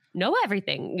don't know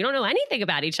everything. You don't know anything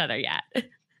about each other yet.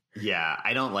 Yeah,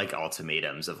 I don't like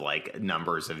ultimatums of like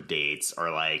numbers of dates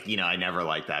or like, you know, I never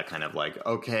like that kind of like,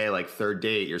 okay, like 3rd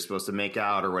date, you're supposed to make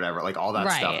out or whatever. Like all that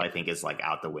stuff I think is like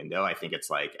out the window. I think it's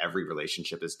like every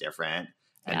relationship is different.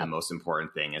 And the most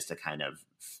important thing is to kind of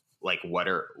like,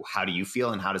 how do you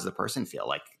feel and how does the person feel?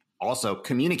 Like also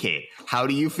communicate. How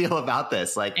do you feel about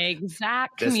this? Like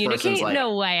communicate? Like,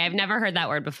 no way. I've never heard that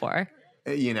word before.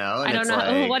 You know, and I don't know.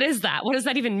 Like, what is that? What does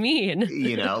that even mean?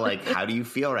 You know, like, how do you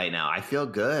feel right now? I feel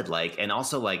good. Like, and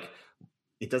also like,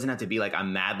 it doesn't have to be like,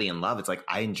 I'm madly in love. It's like,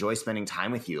 I enjoy spending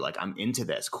time with you. Like, I'm into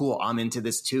this. Cool. I'm into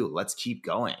this too. Let's keep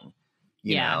going.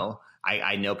 You know,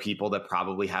 I know people that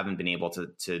probably haven't been able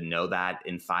to know that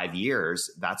in 5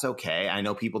 years. That's okay. I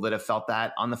know people that have felt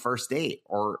that on the first date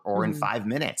or in 5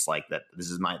 minutes, like that. This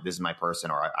is my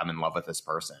person, or I'm in love with this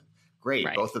person. Great.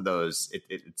 Right. Both of those,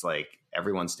 it's like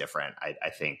everyone's different. I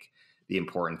think the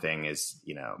important thing is,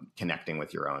 you know, connecting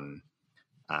with your own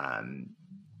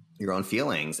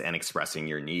feelings and expressing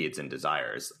your needs and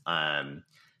desires.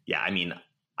 Yeah. I mean,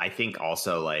 I think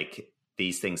also like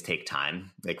these things take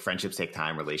time, like friendships take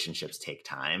time, relationships take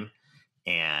time.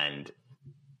 And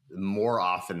more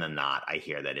often than not, I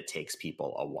hear that it takes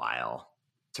people a while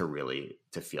to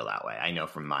feel that way. I know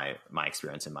from my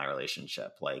experience in my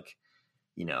relationship, like,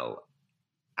 you know,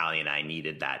 Allie and I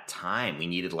needed that time. We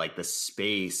needed like the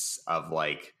space of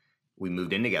like, we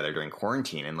moved in together during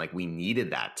quarantine and like, we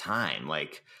needed that time.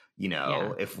 Like, you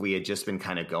know, if we had just been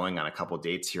kind of going on a couple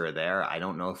dates here or there, I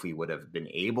don't know if we would have been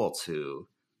able to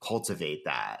cultivate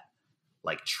that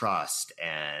like trust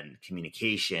and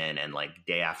communication and like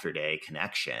day after day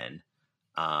connection.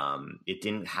 It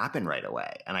didn't happen right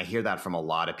away. And I hear that from a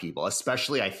lot of people,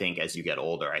 especially I think as you get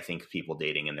older. I think people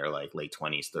dating in their like late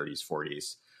 20s, 30s,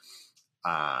 40s,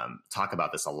 talk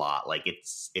about this a lot. Like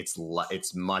it's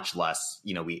much less,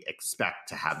 you know, we expect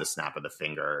to have the snap of the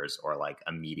fingers or like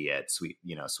immediate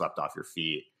swept off your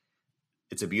feet.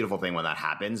 It's a beautiful thing when that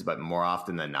happens, but more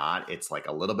often than not, it's like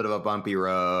a little bit of a bumpy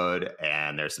road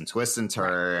and there's some twists and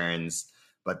turns,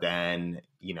 but then,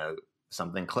 you know,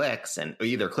 something clicks and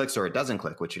either clicks or it doesn't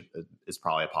click, which is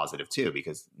probably a positive too,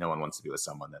 because no one wants to be with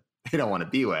someone that they don't want to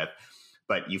be with,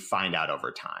 but you find out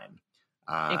over time.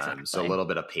 Exactly. So a little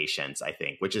bit of patience, I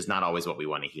think, which is not always what we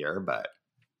want to hear, but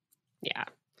yeah,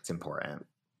 it's important.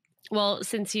 Well,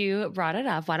 since you brought it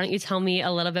up, why don't you tell me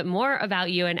a little bit more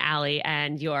about you and Allie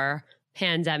and your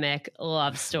pandemic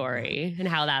love story and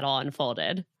how that all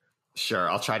unfolded? Sure.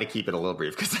 I'll try to keep it a little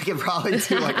brief because I could probably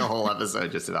do like a whole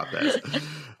episode just about this.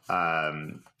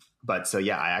 But so,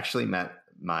 yeah, I actually met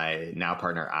my now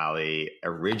partner, Allie,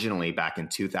 originally back in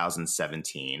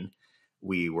 2017.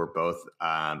 We were both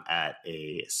at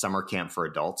a summer camp for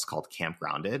adults called Camp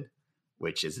Grounded,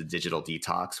 which is a digital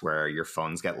detox where your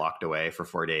phones get locked away for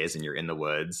 4 days and you're in the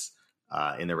woods,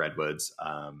 in the redwoods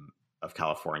of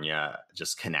California,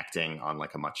 just connecting on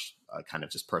like a much kind of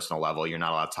just personal level. You're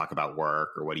not allowed to talk about work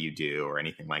or what do you do or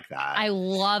anything like that. I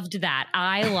loved that.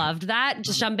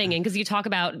 Just jumping in, because you talk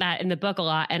about that in the book a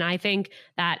lot. And I think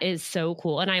that is so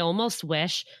cool. And I almost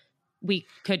wish we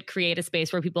could create a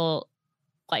space where people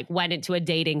like went into a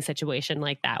dating situation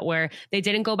like that, where they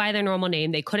didn't go by their normal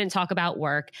name. They couldn't talk about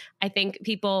work. I think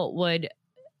people would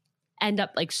end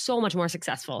up like so much more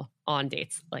successful on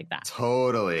dates like that.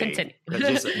 Totally. Continue. It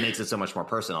just makes it so much more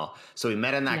personal. So we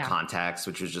met in that context,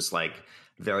 which was just like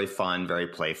very fun, very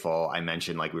playful. I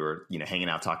mentioned like we were, hanging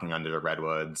out, talking under the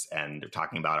redwoods and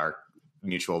talking about our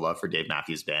mutual love for Dave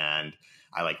Matthews Band.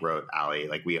 I like wrote Allie,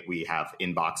 like we have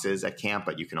inboxes at camp,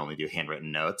 but you can only do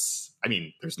handwritten notes. I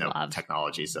mean, there's no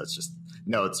technology, so it's just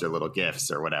notes or little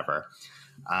gifts or whatever.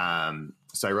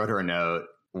 So I wrote her a note.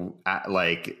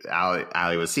 Like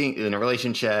Allie was in a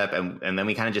relationship, and then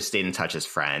we kind of just stayed in touch as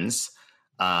friends.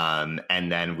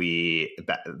 And then we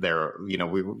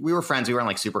were friends. We weren't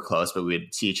like super close, but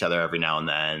we'd see each other every now and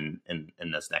then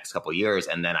in this next couple of years.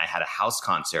 And then I had a house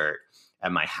concert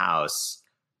at my house,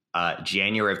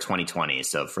 January of 2020.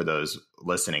 So for those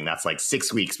listening, that's like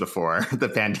 6 weeks before the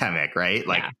pandemic, right?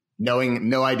 Like knowing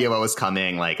no idea what was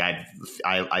coming. Like I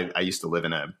used to live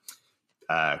in a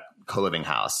co-living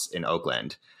house in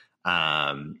Oakland.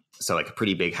 So like a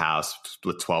pretty big house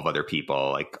with 12 other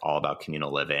people, like all about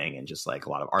communal living and just like a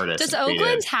lot of artists. Does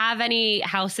Oakland have any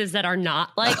houses that are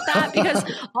not like that? Because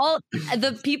all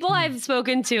the people I've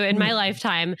spoken to in my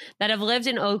lifetime that have lived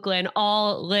in Oakland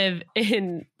all live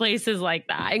in places like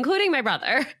that, including my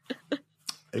brother.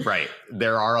 Right.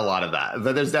 There are a lot of that,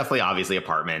 but there's definitely obviously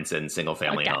apartments and single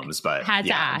family homes, but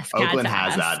Oakland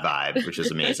has that vibe, which is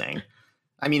amazing.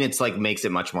 I mean, it's like makes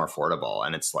it much more affordable,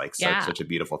 and it's like such a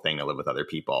beautiful thing to live with other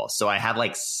people. So I had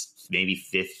like maybe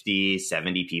 50,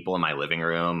 70 people in my living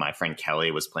room. My friend Kelly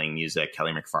was playing music,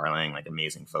 Kelly McFarlane, like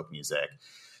amazing folk music.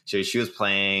 So she was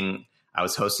playing, I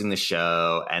was hosting the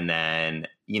show, and then,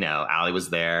 Allie was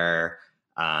there.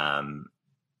 And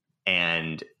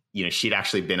she'd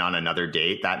actually been on another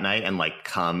date that night and like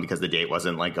come because the date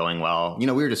wasn't like going well. We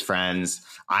were just friends.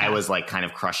 I was like kind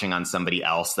of crushing on somebody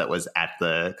else that was at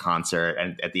the concert.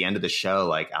 And at the end of the show,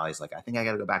 like Allie's like, I think I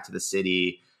got to go back to the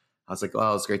city. I was like,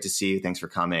 oh, it's great to see you. Thanks for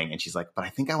coming. And she's like, but I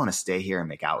think I want to stay here and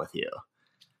make out with you.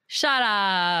 Shut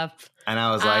up. And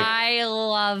I was like, I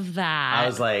love that. I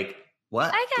was like,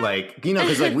 what? Like,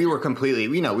 because like we were completely,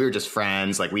 we were just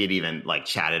friends. Like we had even like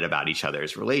chatted about each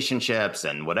other's relationships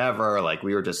and whatever. Like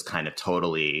we were just kind of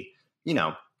totally,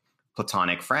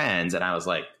 platonic friends. And I was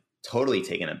like totally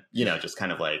taken just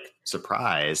kind of like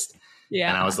surprised. Yeah.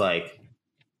 And I was like,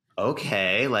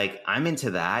 okay, like I'm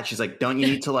into that. She's like, don't you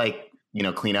need to like,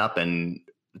 clean up and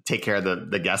take care of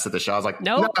the guests at the show? I was like,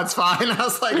 no, that's fine. I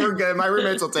was like, we're good. My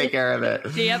roommates will take care of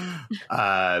it. Yep.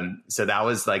 So that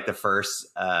was like the first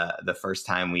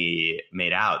time we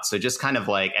made out. So just kind of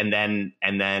like, and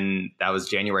then that was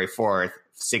January 4th.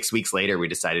 6 weeks later, we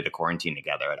decided to quarantine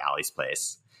together at Allie's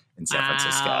place in San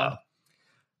Francisco.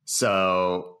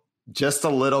 So just a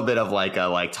little bit of like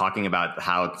talking about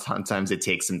how sometimes it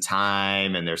takes some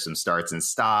time and there's some starts and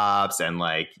stops and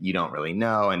like you don't really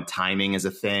know, and timing is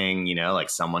a thing, like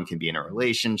someone can be in a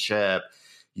relationship,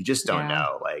 you just don't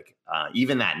know. Like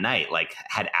even that night, like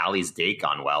had Allie's date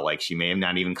gone well, like she may have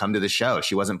not even come to the show.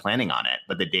 She wasn't planning on it,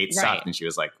 but the date sucked and she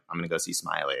was like, I'm gonna go see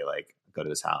Smiley, like go to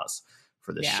his house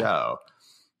for the show,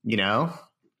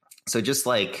 so just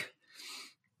like,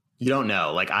 you don't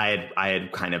know. Like I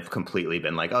had kind of completely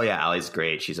been like, oh yeah, Allie's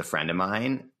great. She's a friend of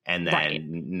mine. And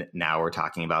then now we're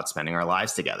talking about spending our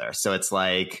lives together. So it's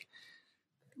like,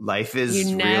 life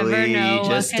is really, you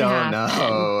just don't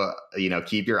know,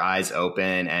 keep your eyes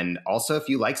open. And also if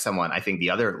you like someone, I think the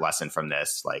other lesson from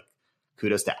this, like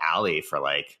kudos to Allie for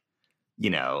like,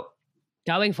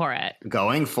 going for it,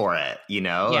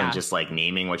 and just like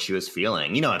naming what she was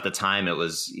feeling, at the time it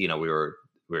was, we were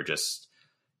just,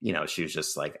 she was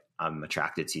just like, I'm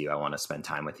attracted to you. I want to spend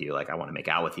time with you. Like, I want to make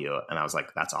out with you. And I was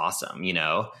like, that's awesome,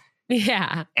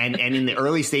 Yeah. And in the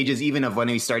early stages, even of when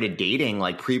we started dating,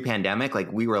 like pre-pandemic,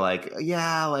 like we were like,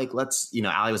 yeah, like let's,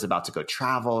 Allie was about to go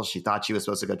travel. She thought she was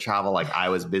supposed to go travel. Like I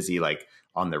was busy, like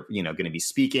on the, going to be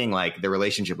speaking. Like the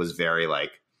relationship was very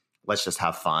like, let's just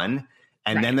have fun.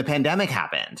 And then the pandemic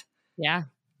happened. Yeah.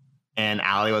 And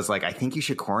Allie was like, I think you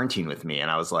should quarantine with me.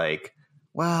 And I was like,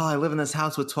 well, I live in this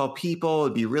house with 12 people.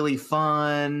 It'd be really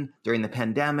fun during the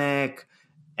pandemic.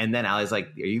 And then Allie's like,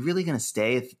 are you really going to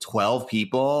stay with 12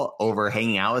 people over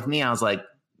hanging out with me? I was like,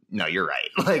 no, you're right.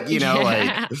 Like,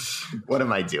 like, what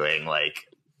am I doing? Like,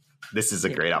 this is a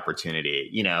great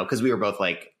opportunity, because we were both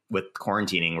like, with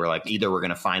quarantining, we're like, either we're going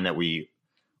to find that we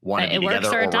want to be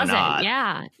together or it doesn't. Not.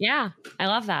 Yeah. Yeah. I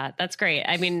love that. That's great.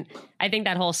 I mean, I think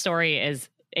that whole story is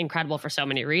incredible for so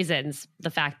many reasons.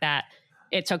 The fact that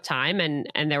it took time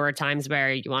and there were times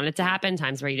where you wanted it to happen,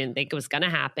 times where you didn't think it was going to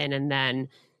happen. And then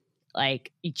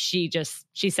like she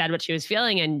said what she was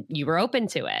feeling and you were open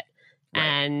to it. Right.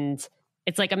 And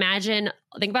it's like,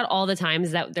 think about all the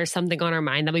times that there's something on our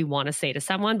mind that we want to say to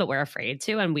someone, but we're afraid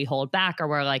to, and we hold back, or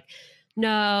we're like,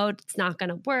 no, it's not going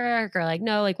to work. Or like,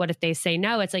 no, like what if they say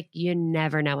no? It's like, you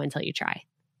never know until you try.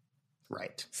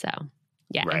 Right. So,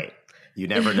 yeah. Right. You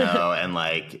never know. And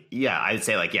like, yeah, I'd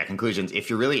say like, conclusions. If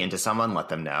you're really into someone, let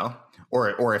them know.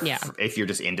 Or if you're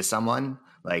just into someone,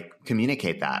 like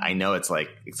communicate that. I know it's like,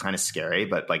 it's kind of scary,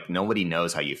 but like nobody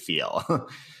knows how you feel.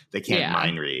 They can't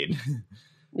mind read.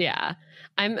 Yeah.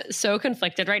 I'm so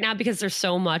conflicted right now because there's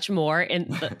so much more in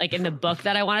the book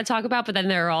that I want to talk about, but then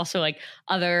there are also like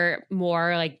other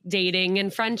more like dating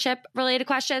and friendship related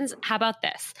questions. How about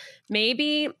this?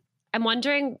 Maybe I'm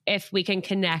wondering if we can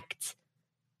connect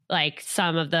like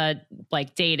some of the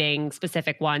like dating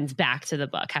specific ones back to the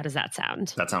book. How does that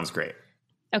sound? That sounds great.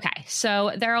 Okay.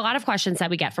 So there are a lot of questions that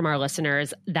we get from our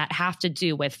listeners that have to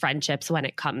do with friendships when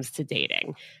it comes to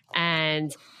dating,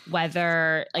 and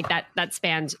whether like that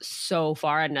spans so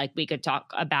far. And like, we could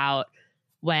talk about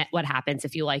what happens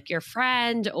if you like your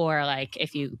friend, or like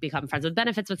if you become friends with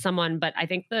benefits with someone. But I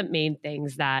think the main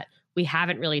things that we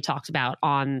haven't really talked about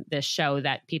on this show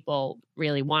that people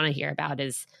really want to hear about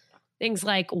is things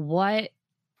like, what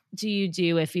do you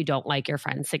do if you don't like your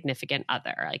friend's significant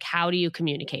other? Like, how do you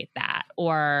communicate that?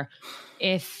 Or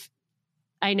if,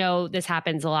 I know this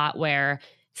happens a lot where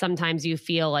sometimes you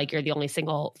feel like you're the only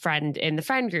single friend in the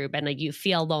friend group and like you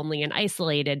feel lonely and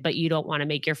isolated, but you don't want to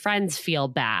make your friends feel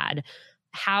bad.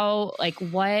 How, like,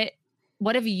 what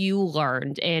have you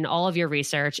learned in all of your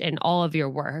research and all of your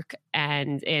work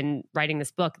and in writing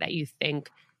this book that you think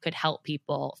could help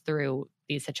people through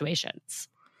these situations?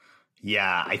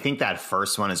 Yeah, I think that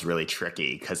first one is really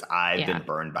tricky because I've been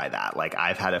burned by that. Like,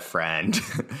 I've had a friend,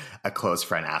 a close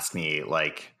friend, ask me,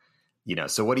 like,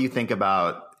 so what do you think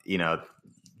about,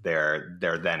 their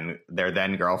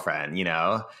then girlfriend,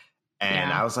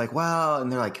 And I was like, well,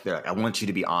 and they're like, I want you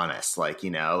to be honest. Like,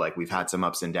 like we've had some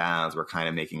ups and downs. We're kind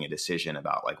of making a decision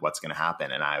about like what's going to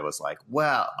happen. And I was like,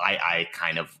 well, I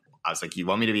was like, you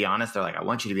want me to be honest? They're like, I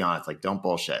want you to be honest. Like, don't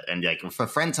bullshit. And like, if a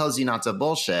friend tells you not to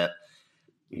bullshit,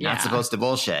 you're not supposed to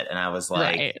bullshit. And I was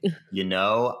like,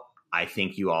 I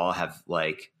think you all have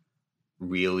like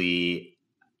really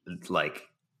like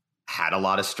had a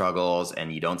lot of struggles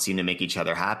and you don't seem to make each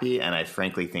other happy. And I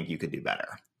frankly think you could do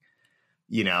better,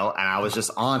 and I was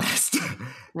just honest,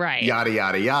 right? Yada,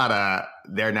 yada, yada.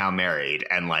 They're now married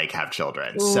and like have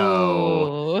children. Ooh.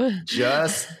 So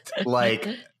just like,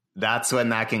 that's when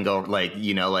that can go, like,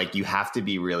 like you have to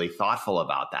be really thoughtful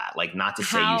about that. Like, not to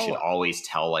say you should always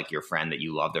tell like your friend that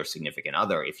you love their significant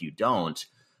other if you don't,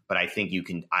 but I think you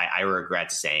can, I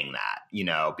regret saying that,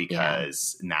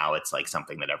 because now it's like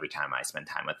something that every time I spend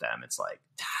time with them, it's like,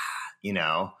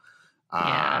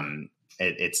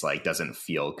 it's like, doesn't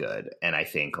feel good. And I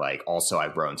think like, also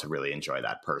I've grown to really enjoy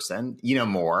that person,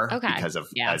 more because of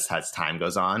as time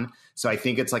goes on. So I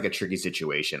think it's like a tricky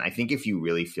situation. I think if you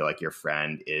really feel like your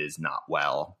friend is not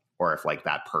well, or if like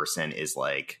that person is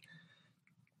like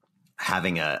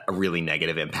having a really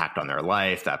negative impact on their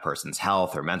life, that person's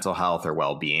health or mental health or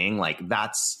well-being, like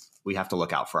we have to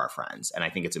look out for our friends. And I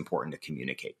think it's important to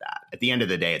communicate that. At the end of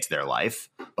the day, it's their life,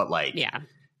 but like,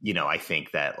 I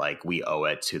think that like we owe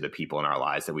it to the people in our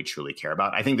lives that we truly care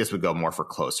about. I think this would go more for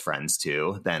close friends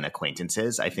too than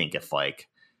acquaintances. I think if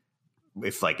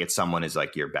it's someone is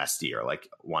like your bestie or like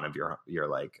one of your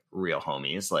like real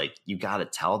homies, like you got to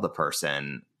tell the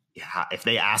person, if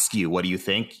they ask you, what do you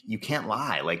think? You can't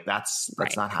lie. Like that's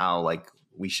not how, like,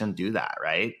 we shouldn't do that.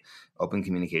 Right. Open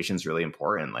communication is really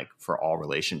important, like for all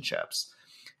relationships.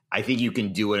 I think you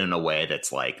can do it in a way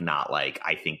that's like, not like,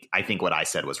 I think what I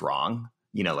said was wrong.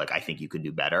 Like, I think you could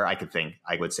do better. I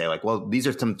would say like, well, these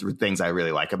are some things I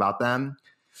really like about them.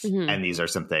 And these are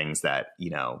some things that,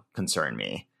 concern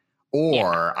me.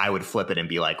 Or I would flip it and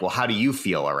be like, well, how do you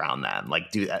feel around them?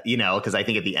 Like, because I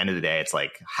think at the end of the day, it's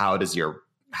like, how does your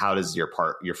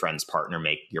friend's partner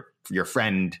make your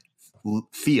friend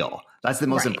feel? That's the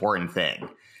most important thing.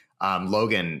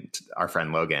 Logan, our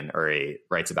friend Logan,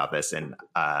 writes about this in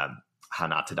How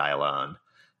Not to Die Alone.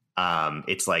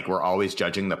 It's like, we're always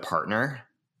judging the partner.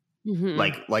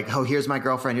 Like, oh, here's my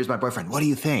girlfriend, here's my boyfriend. What do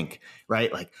you think?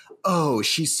 Right? Like, oh,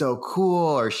 she's so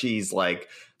cool, or she's like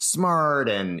smart,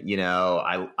 and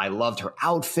I loved her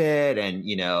outfit, and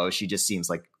she just seems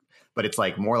like. But it's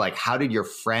like more like, how did your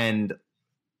friend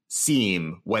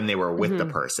seem when they were with the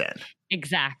person?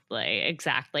 Exactly.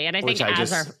 And I think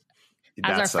as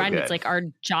our friend, it's like our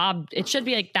job. It should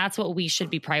be like, that's what we should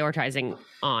be prioritizing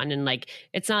on. And like,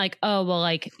 it's not like, oh, well,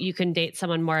 like you can date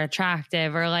someone more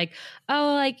attractive, or like,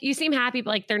 oh, like you seem happy, but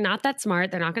like they're not that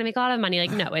smart. They're not going to make a lot of money.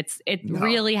 Like, no,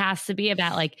 really has to be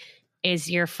about like,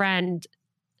 is your friend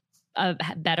a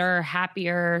better,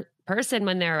 happier person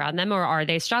when they're around them, or are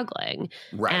they struggling?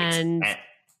 Right. And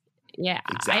yeah,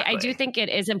 exactly. I do think it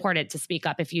is important to speak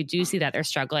up if you do see that they're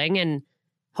struggling, and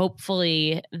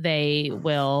hopefully they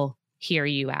will hear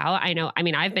you out.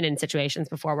 I've been in situations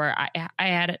before where I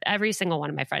had every single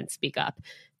one of my friends speak up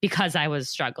because I was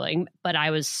struggling, but I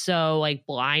was so like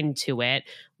blind to it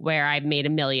where I made a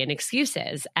million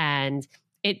excuses, and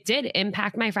it did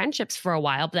impact my friendships for a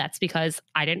while, but that's because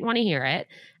I didn't want to hear it.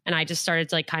 And I just started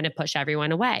to like kind of push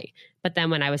everyone away. But then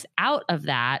when I was out of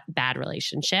that bad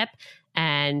relationship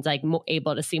and like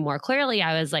able to see more clearly,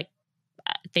 I was like,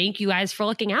 thank you guys for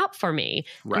looking out for me.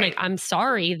 Right. And like, I'm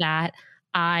sorry that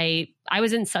I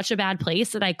was in such a bad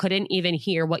place that I couldn't even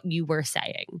hear what you were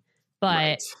saying,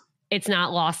 but it's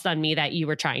not lost on me that you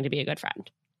were trying to be a good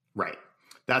friend. Right.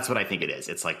 That's what I think it is.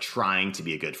 It's like trying to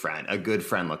be a good friend. A good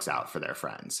friend looks out for their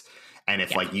friends. And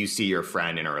if like you see your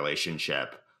friend in a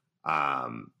relationship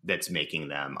that's making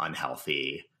them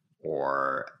unhealthy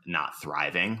or not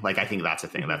thriving, like I think that's a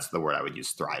thing. That's the word I would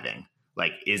use, thriving.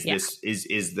 Like, is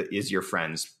your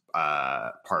friend's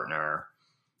partner,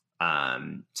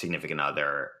 significant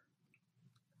other,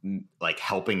 like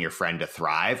helping your friend to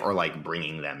thrive, or like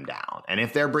bringing them down? And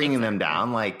if they're bringing them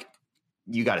down, like,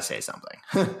 you got to say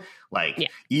something. Like,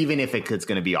 even if it's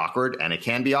going to be awkward, and it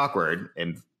can be awkward,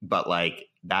 but like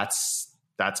that's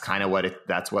kind of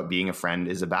that's what being a friend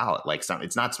is about. Like,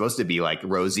 it's not supposed to be like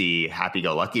rosy,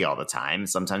 happy-go-lucky all the time.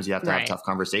 Sometimes you have to have tough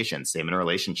conversations. Same in a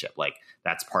relationship. Like,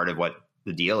 that's part of what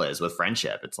the deal is with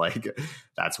friendship. It's like,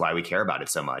 that's why we care about it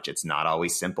so much. It's not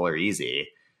always simple or easy.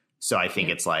 So I think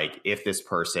it's like, if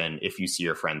you see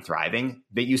your friend thriving,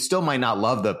 that you still might not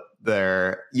love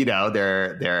their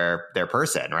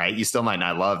person, right? You still might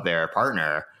not love their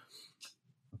partner,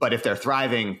 but if they're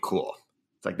thriving, cool.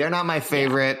 It's like, they're not my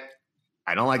favorite. Yeah.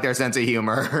 I don't like their sense of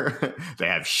humor. They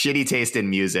have shitty taste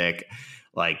in music.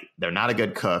 Like, they're not a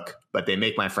good cook, but they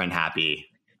make my friend happy.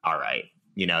 All right.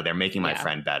 They're making my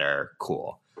friend better.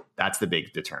 Cool. That's the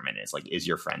big determinant, is like, is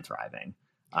your friend thriving?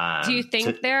 Do you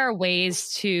think there are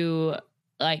ways to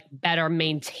like better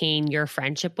maintain your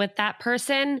friendship with that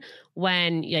person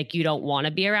when like you don't want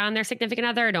to be around their significant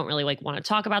other, or don't really like want to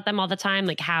talk about them all the time?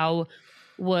 Like,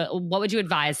 what would you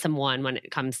advise someone when it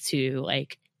comes to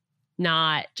like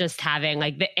not just having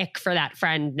like the ick for that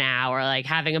friend now, or like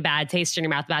having a bad taste in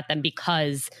your mouth about them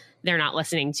because they're not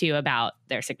listening to you about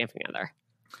their significant other?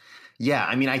 Yeah.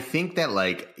 I mean, I think that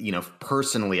like,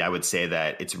 personally, I would say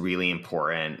that it's really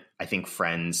important. I think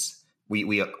friends,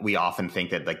 we often think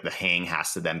that like the hang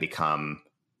has to then become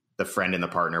the friend and the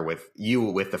partner with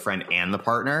the friend and the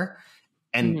partner.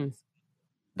 And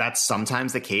that's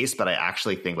sometimes the case, but I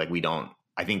actually think like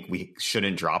I think we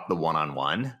shouldn't drop the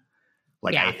one-on-one.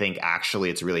 Like, I think actually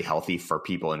it's really healthy for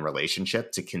people in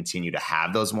relationship to continue to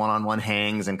have those one-on-one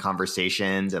hangs and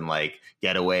conversations and like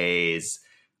getaways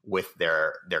with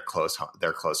their close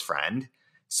friend.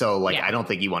 So like, I don't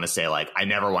think you want to say like, I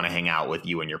never want to hang out with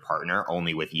you and your partner,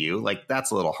 only with you. Like, that's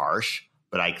a little harsh,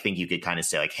 but I think you could kind of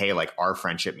say like, hey, like, our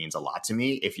friendship means a lot to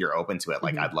me. If you're open to it,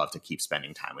 like, I'd love to keep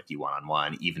spending time with you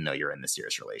one-on-one, even though you're in the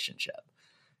serious relationship,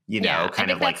 kind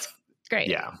of like, great.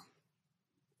 Yeah.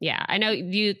 Yeah. I know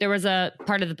there was a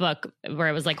part of the book where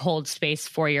it was like, hold space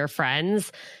for your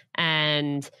friends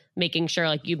and making sure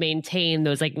like you maintain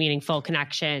those like meaningful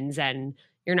connections, and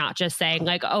you're not just saying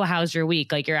like, oh, how's your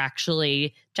week? Like, you're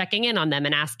actually checking in on them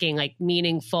and asking like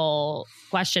meaningful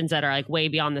questions that are like way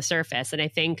beyond the surface. And I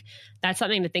think that's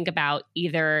something to think about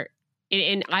either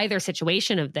in either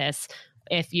situation of this.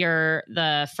 If you're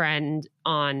the friend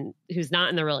who's not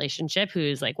in the relationship,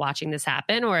 who's like watching this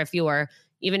happen, or if you're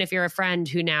even if you're a friend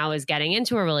who now is getting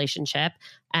into a relationship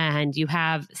and you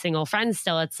have single friends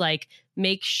still, it's like,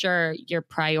 make sure you're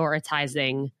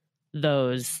prioritizing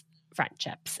those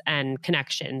friendships and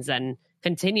connections and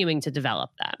continuing to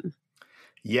develop them.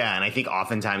 Yeah. And I think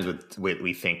oftentimes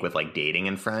we think with like dating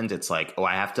and friends, it's like, oh,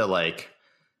 I have to like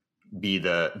be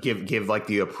give like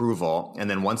the approval. And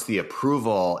then once the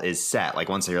approval is set, like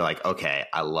once you're like, okay,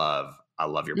 I love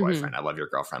your boyfriend, I love your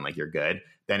girlfriend, like you're good.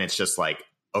 Then it's just like,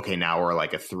 okay, now we're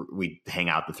like we hang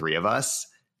out the three of us.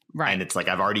 Right. And it's like,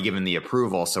 I've already given the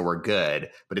approval, so we're good.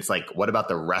 But it's like, what about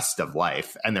the rest of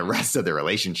life and the rest of the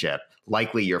relationship?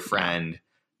 Likely your friend,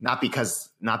 not because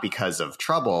of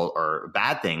trouble or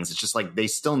bad things. It's just like, they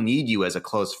still need you as a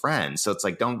close friend. So it's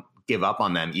like, don't give up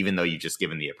on them, even though you've just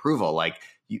given the approval. Like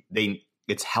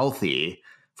it's healthy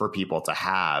for people to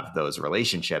have those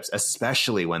relationships,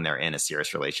 especially when they're in a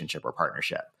serious relationship or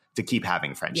partnership, to keep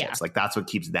having friendships. Yeah. Like that's what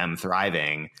keeps them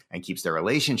thriving and keeps their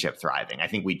relationship thriving. I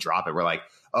think we drop it. We're like,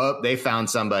 oh, they found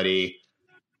somebody,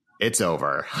 it's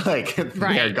over. Like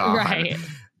they're gone. Right.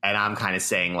 And I'm kind of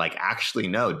saying like, actually,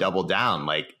 no, double down.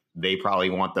 Like they probably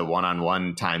want the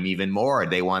one-on-one time even more.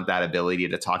 They want that ability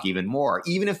to talk even more,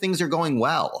 even if things are going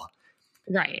well.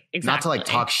 Right. Exactly. Not to like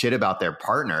talk shit about their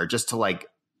partner, just to like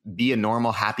be a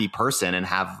normal, happy person and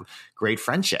have great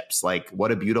friendships. Like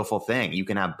what a beautiful thing. You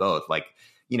can have both. Like,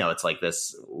 you know, it's like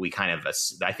this,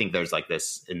 I think there's like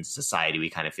this in society, we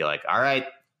kind of feel like, all right,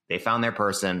 they found their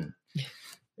person.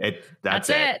 That's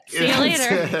it. See you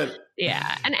later.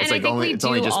 Yeah. And it's I like think it's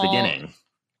only just beginning.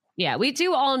 Yeah. We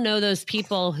do all know those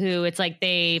people who it's like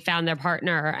they found their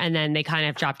partner and then they kind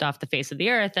of dropped off the face of the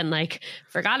earth and like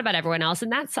forgot about everyone else.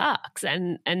 And that sucks.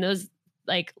 And those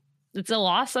like, it's a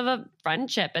loss of a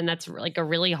friendship. And that's like a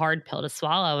really hard pill to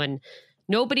swallow. And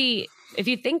nobody, if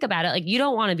you think about it, like you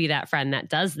don't want to be that friend that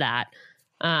does that.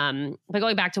 But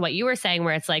going back to what you were saying,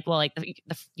 where it's like, well, like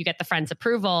you get the friend's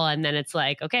approval and then it's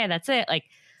like, okay, that's it. Like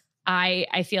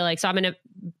I feel like, so I'm in a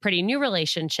pretty new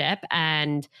relationship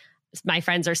and my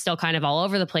friends are still kind of all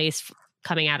over the place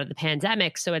coming out of the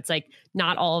pandemic. So it's like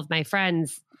not all of my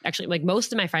friends, actually like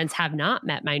most of my friends have not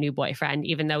met my new boyfriend,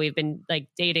 even though we've been like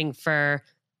dating for,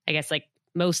 I guess like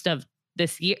most of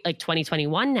this year, like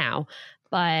 2021 now.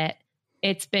 But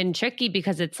it's been tricky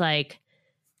because it's like,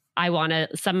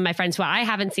 some of my friends who I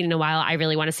haven't seen in a while, I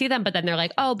really want to see them. But then they're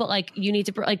like, oh, but like, you need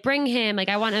to like bring him. Like,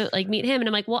 I want to like meet him. And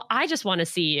I'm like, well, I just want to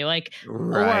see you. Like,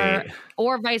 right.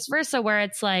 or vice versa, where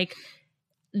it's like,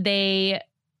 they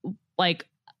like,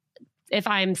 if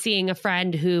I'm seeing a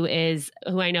friend who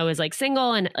I know is like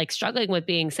single and like struggling with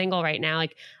being single right now,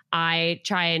 like I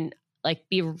try and like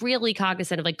be really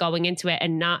cognizant of like going into it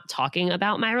and not talking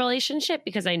about my relationship,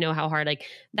 because I know how hard like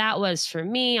that was for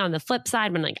me. On the flip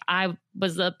side, when like I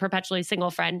was a perpetually single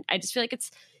friend, I just feel like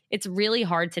it's really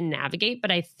hard to navigate.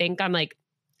 But I think I'm like,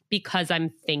 because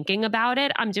I'm thinking about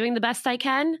it, I'm doing the best I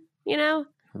can, you know?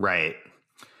 Right.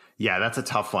 Yeah, that's a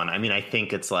tough one. I mean, I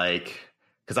think it's like,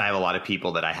 because I have a lot of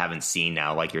people that I haven't seen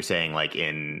now, like you're saying, like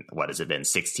in, what has it been,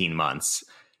 16 months?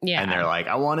 Yeah. And they're like,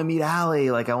 I want to meet Allie.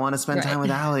 Like, I want to spend time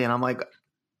with Allie. And I'm like,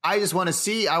 I just want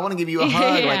to I want to give you a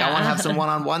hug. Like, I want to have some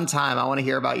one-on-one time. I want to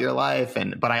hear about your life.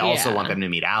 But I also want them to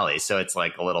meet Allie. So it's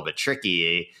like a little bit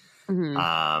tricky.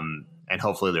 Mm-hmm. And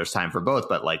hopefully there's time for both.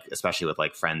 But like, especially with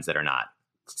like friends that are not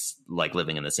like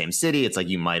living in the same city, it's like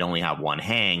you might only have one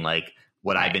hang. Like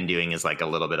what I've been doing is like a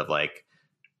little bit of like,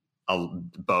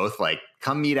 both like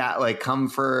come meet out, like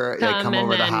come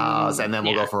over the house and then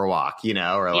we'll go for a walk, you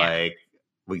know, or like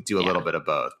we do a little bit of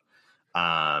both.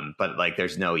 But like,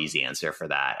 there's no easy answer for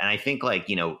that. And I think like,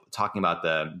 you know, talking about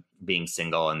the being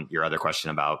single and your other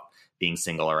question about being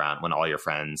single around when all your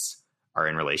friends are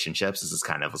in relationships, this is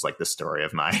kind of was like the story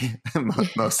of my,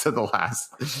 most of the last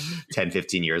 10,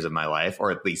 15 years of my life,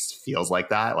 or at least feels like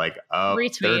that. Like,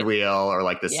 third wheel or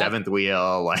like the seventh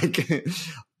wheel, like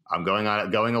I'm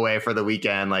going away for the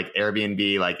weekend, like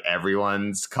Airbnb, like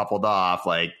everyone's coupled off,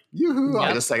 like, yoo-hoo,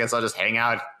 I guess I'll just hang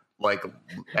out like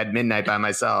at midnight by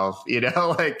myself, you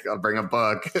know, like I'll bring a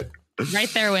book. Right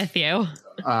there with you.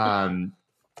 But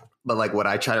like what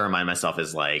I try to remind myself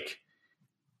is like,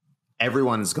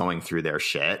 everyone's going through their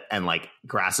shit and like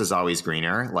grass is always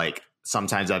greener. Like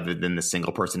sometimes I've been the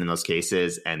single person in those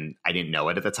cases and I didn't know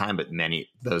it at the time, but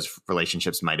those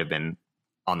relationships might've been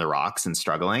on the rocks and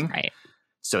struggling. Right.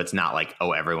 So it's not like,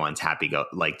 oh, everyone's happy,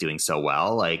 like doing so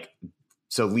well. Like,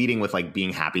 so leading with like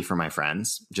being happy for my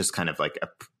friends, just kind of like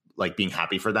being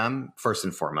happy for them first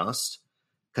and foremost.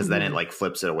 Cause then it like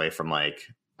flips it away from like,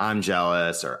 I'm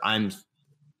jealous or I'm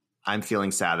feeling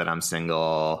sad that I'm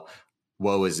single.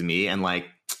 Woe is me. And like,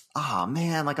 oh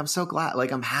man, like I'm so glad,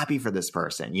 like I'm happy for this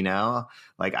person, you know,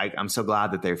 like I'm so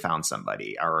glad that they found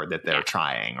somebody, or that they're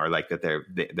trying, or like that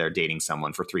they're dating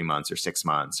someone for 3 months or 6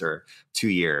 months or 2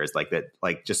 years, like that,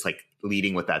 like just like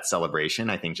leading with that celebration,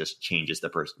 I think just changes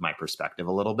my perspective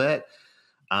a little bit.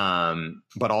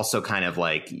 But also kind of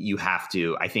like you have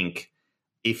to, I think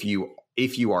if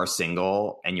you are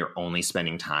single and you're only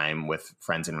spending time with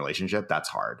friends in relationship, that's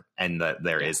hard. And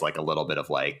there is like a little bit of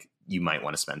like, you might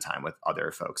want to spend time with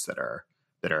other folks that are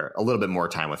a little bit more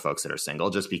time with folks that are single,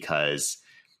 just because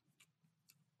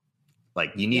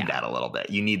like you need that a little bit.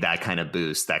 You need that kind of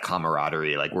boost, that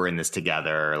camaraderie. Like we're in this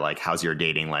together. Like, how's your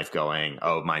dating life going?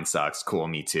 Oh, mine sucks. Cool.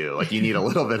 Me too. Like you need a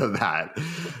little bit of that.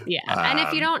 Yeah. And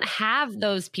if you don't have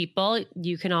those people,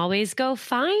 you can always go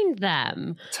find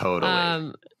them.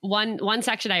 Totally. One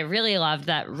section I really loved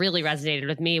that really resonated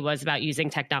with me was about using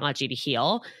technology to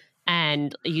heal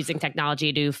and using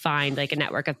technology to find like a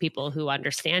network of people who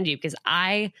understand you. Because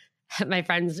my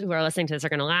friends who are listening to this are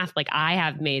going to laugh. Like I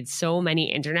have made so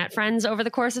many internet friends over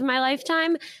the course of my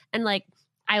lifetime. And like,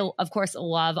 I of course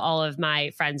love all of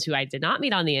my friends who I did not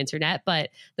meet on the internet, but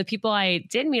the people I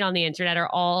did meet on the internet are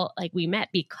all like, we met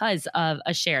because of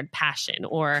a shared passion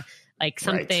or like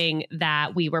something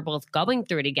that we were both going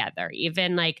through together.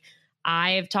 Even like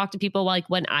I've talked to people like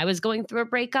when I was going through a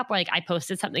breakup, like I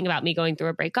posted something about me going through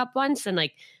a breakup once, and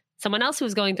like someone else who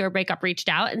was going through a breakup reached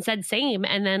out and said same.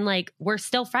 And then like, we're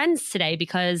still friends today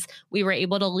because we were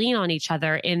able to lean on each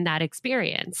other in that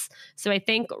experience. So I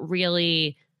think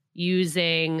really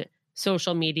using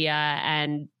social media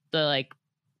and the like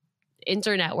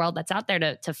internet world that's out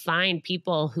there to find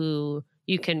people who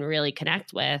you can really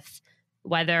connect with,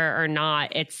 whether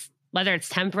it's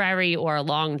temporary or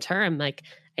long term, like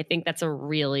I think that's a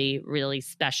really, really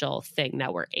special thing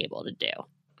that we're able to do.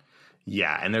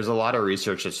 Yeah. And there's a lot of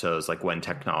research that shows like when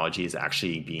technology is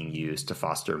actually being used to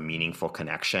foster meaningful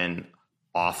connection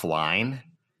offline,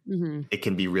 it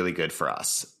can be really good for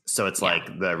us. So it's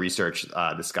like the research,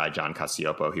 this guy, John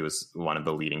Cacioppo, he was one of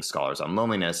the leading scholars on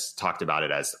loneliness, talked about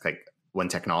it as like when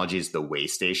technology is the way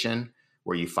station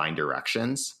where you find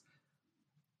directions,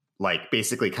 like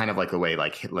basically kind of like the way,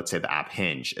 like, let's say the app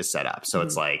Hinge is set up. So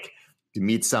it's like you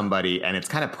meet somebody and it's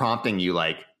kind of prompting you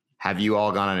like, have you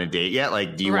all gone on a date yet?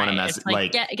 Like, do you want to mess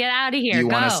like get out of here? Do you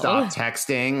want to stop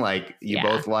texting? Like you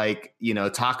both like, you know,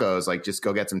 tacos, like just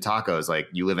go get some tacos. Like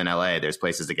you live in LA, there's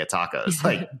places to get tacos,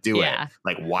 like do it.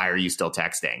 Like, why are you still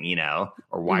texting, you know,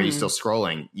 or why are you still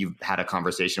scrolling? You've had a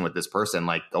conversation with this person,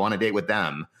 like go on a date with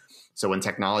them. So when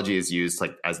technology is used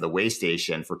like as the way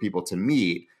station for people to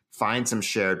meet, find some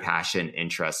shared passion,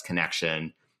 interest,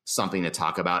 connection, something to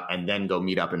talk about, and then go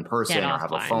meet up in person or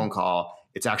have a phone call,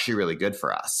 it's actually really good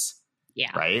for us.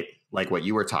 Yeah. Right. Like what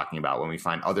you were talking about when we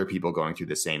find other people going through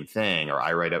the same thing, or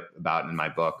I write about in my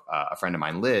book, a friend of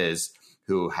mine, Liz,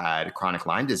 who had chronic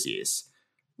Lyme disease,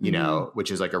 you know,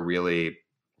 which is like a really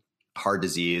hard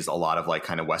disease. A lot of like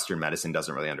kind of Western medicine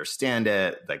doesn't really understand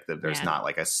it. Like there's not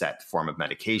like a set form of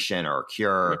medication or a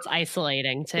cure. It's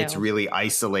isolating too. It's really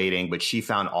isolating, but she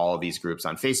found all of these groups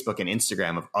on Facebook and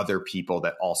Instagram of other people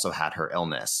that also had her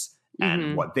illness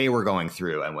and what they were going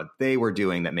through and what they were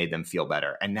doing that made them feel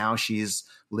better. And now she's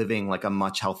living like a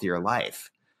much healthier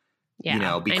life, you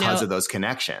know, because of those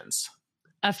connections.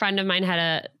 A friend of mine had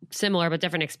a similar but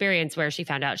different experience where she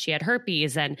found out she had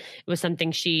herpes, and it was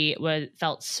something she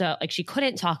felt so like she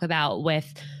couldn't talk about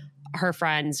with her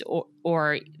friends,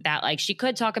 or that like she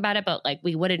could talk about it, but like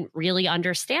we wouldn't really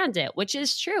understand it, which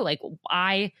is true. Like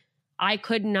I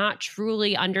could not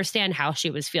truly understand how she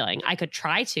was feeling. I could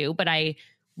try to, but I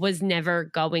was never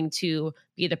going to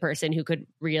be the person who could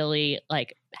really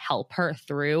like help her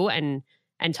through and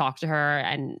talk to her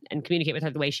and communicate with her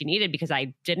the way she needed, because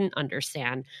I didn't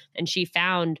understand. And she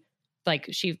found, like,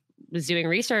 she was doing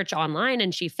research online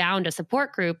and she found a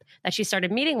support group that she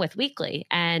started meeting with weekly.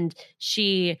 And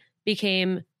she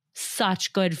became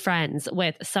such good friends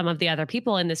with some of the other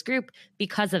people in this group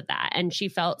because of that. And she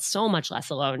felt so much less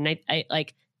alone. And I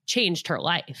like changed her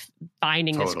life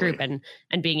finding this group and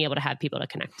being able to have people to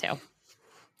connect to.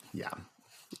 Yeah.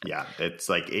 Yeah. It's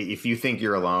like, if you think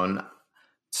you're alone,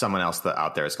 someone else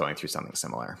out there is going through something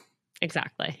similar.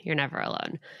 Exactly. You're never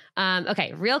alone.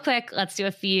 Okay, real quick, let's do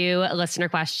a few listener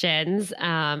questions.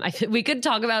 We could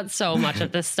talk about so much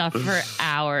of this stuff for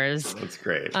hours. That's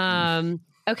great.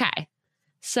 Okay.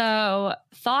 So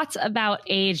thoughts about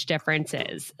age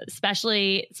differences,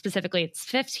 specifically it's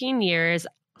 15 years,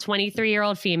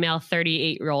 23-year-old female,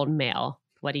 38-year-old male.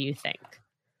 What do you think?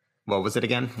 What was it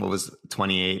again? What was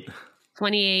 28?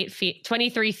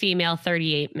 23 female,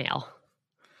 38 male.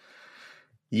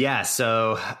 Yeah.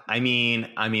 So, I mean,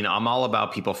 I'm all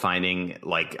about people finding,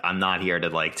 like, I'm not here to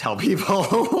like tell people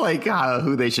like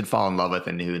who they should fall in love with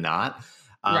and who not.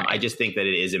 Right. I just think that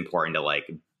it is important to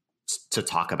like to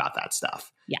talk about that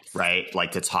stuff. Yes. Right.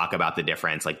 Like to talk about the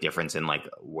difference in like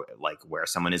where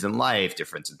someone is in life,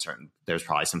 difference in there's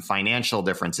probably some financial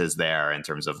differences there in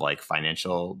terms of like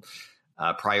financial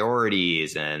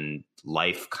priorities and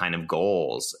life kind of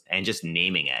goals, and just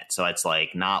naming it. So it's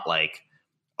like not like,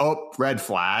 oh, red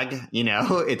flag,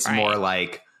 it's right. more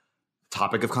like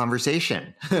topic of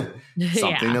conversation,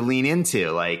 something to lean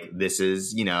into. Like this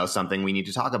is, something we need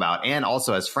to talk about. And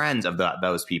also as friends of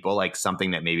those people, like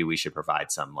something that maybe we should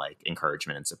provide some like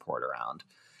encouragement and support around.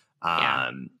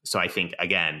 So I think,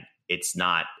 again, it's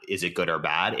not, is it good or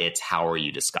bad? It's how are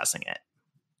you discussing it?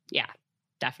 Yeah,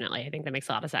 definitely. I think that makes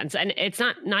a lot of sense. And it's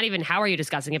not even how are you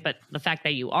discussing it, but the fact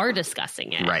that you are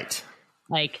discussing it. Right.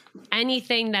 Like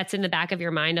anything that's in the back of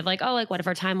your mind of like, oh, like what if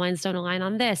our timelines don't align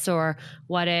on this? Or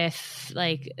what if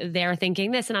like they're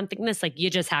thinking this and I'm thinking this? Like you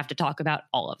just have to talk about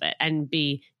all of it and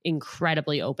be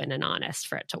incredibly open and honest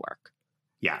for it to work.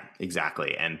 Yeah,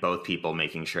 exactly. And both people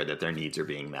making sure that their needs are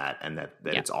being met and that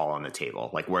it's all on the table.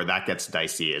 Like where that gets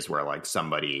dicey is where like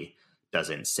somebody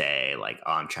doesn't say like,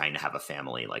 oh, I'm trying to have a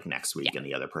family like next week. And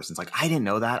the other person's like, I didn't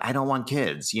know that. I don't want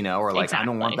kids, or like, I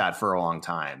don't want that for a long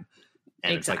time.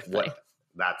 And it's like, what?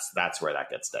 That's where that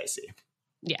gets dicey.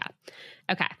 Yeah.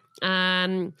 Okay.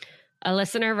 A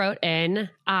listener wrote in,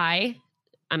 I'm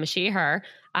a she, her.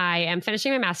 I am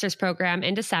finishing my master's program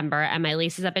in December and my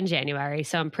lease is up in January.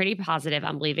 So I'm pretty positive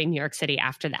I'm leaving New York City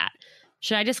after that.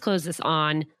 Should I disclose this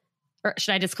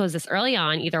early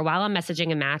on, either while I'm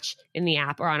messaging a match in the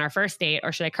app or on our first date,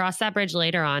 or should I cross that bridge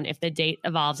later on if the date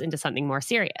evolves into something more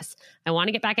serious? I want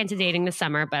to get back into dating this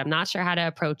summer, but I'm not sure how to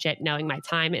approach it knowing my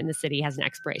time in the city has an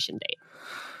expiration date.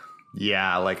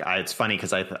 Yeah, like it's funny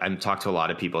because I talked to a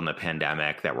lot of people in the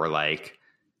pandemic that were like,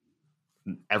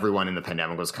 everyone in the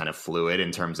pandemic was kind of fluid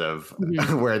in terms of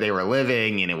where they were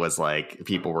living. And it was like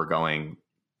people were going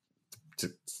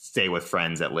to stay with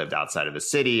friends that lived outside of the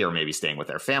city or maybe staying with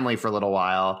their family for a little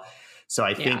while. So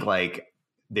I think like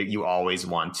that you always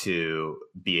want to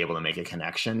be able to make a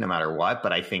connection no matter what.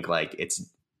 But I think like it's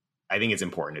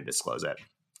important to disclose it.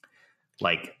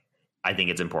 Like, I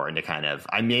think it's important to kind of,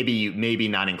 maybe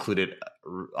not include it.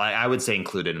 I would say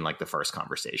include it in like the first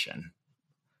conversation.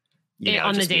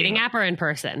 On the dating app or in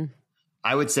person?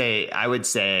 I would say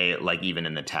like even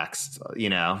in the text,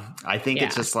 I think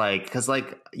it's just like, because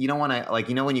like, you don't want to like,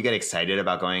 when you get excited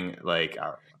about going like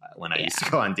when I used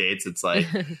to go on dates, it's like,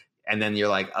 and then you're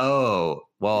like, oh,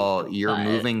 well, you're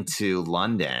moving to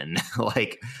London.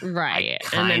 Like, right. I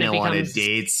kind of want to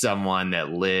date someone that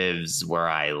lives where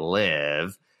I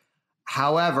live.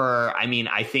 However, I mean,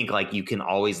 I think like you can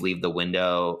always leave the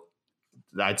window.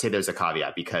 I'd say there's a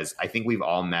caveat because I think we've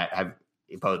all I've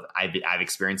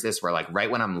experienced this where like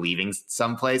right when I'm leaving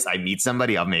someplace, I meet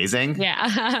somebody amazing.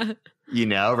 Yeah.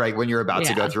 Right when you're about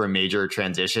to go through a major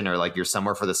transition or like you're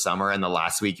somewhere for the summer and the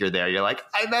last week you're there, you're like,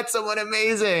 I met someone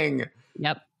amazing.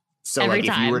 Yep. So every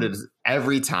time. If you were to,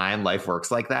 every time life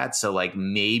works like that. So like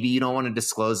maybe you don't want to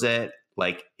disclose it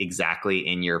like exactly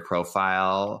in your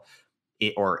profile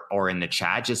or in the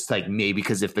chat, just like maybe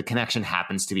because if the connection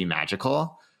happens to be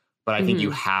magical. But I think you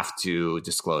have to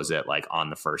disclose it like on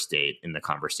the first date in the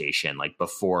conversation, like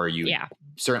before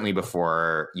certainly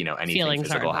before, anything feelings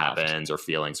physical happens or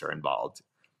feelings are involved.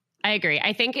 I agree.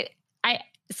 I think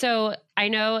so I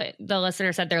know the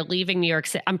listener said they're leaving New York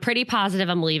City. I'm pretty positive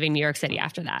I'm leaving New York City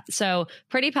after that. So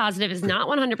pretty positive is not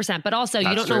 100%, but also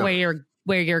you don't know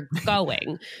where you're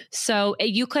going. So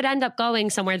you could end up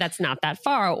going somewhere that's not that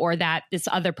far or that this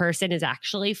other person is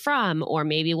actually from or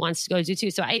maybe wants to go do too.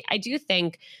 So I do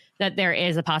think that there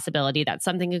is a possibility that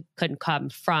something could come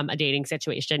from a dating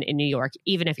situation in New York,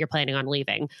 even if you're planning on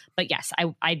leaving. But yes,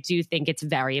 I do think it's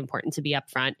very important to be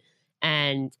upfront.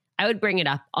 And I would bring it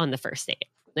up on the first date.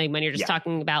 Like when you're just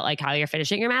talking about like how you're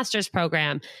finishing your master's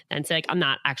program, then say like, I'm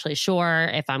not actually sure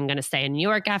if I'm going to stay in New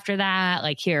York after that.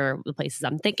 Like here are the places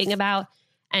I'm thinking about,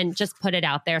 and just put it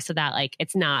out there so that like,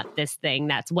 it's not this thing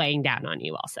that's weighing down on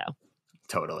you also.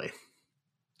 Totally.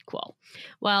 Cool.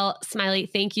 Well, Smiley,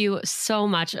 thank you so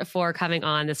much for coming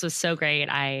on. This was so great.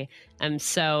 I am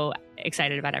so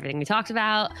excited about everything we talked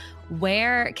about.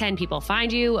 Where can people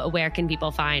find you? Where can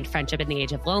people find Friendship in the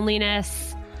Age of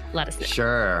Loneliness? Let us know.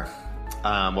 Sure.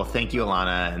 Well, thank you,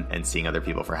 Alana, and Seeing Other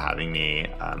People for having me.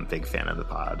 I'm a big fan of the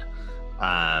pod.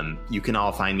 You can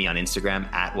all find me on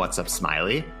Instagram at What's Up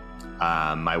Smiley.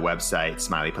 My website,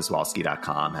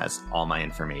 smileyposwalski.com, has all my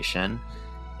information.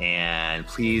 And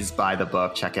please buy the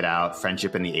book, check it out,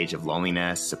 Friendship in the Age of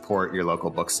Loneliness. Support your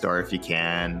local bookstore if you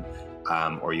can.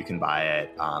 or you can buy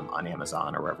it on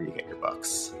Amazon or wherever you get your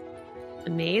books.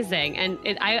 Amazing. And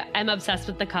I'm obsessed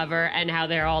with the cover and how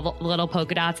they're all the little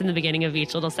polka dots in the beginning of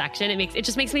each little section. It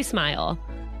just makes me smile.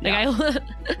 Like I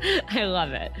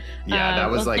love it. Yeah,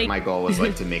 that was my goal was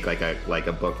to make like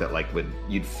a book that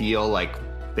you'd feel like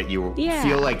that you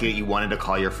feel like you wanted to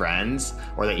call your friends,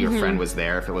 or that your friend was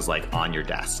there if it was on your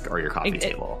desk or your coffee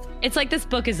table. It's like this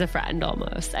book is a friend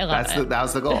almost. I love it. That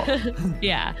was the goal.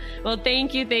 Yeah. Well,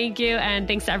 thank you. And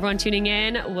thanks to everyone tuning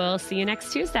in. We'll see you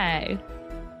next Tuesday.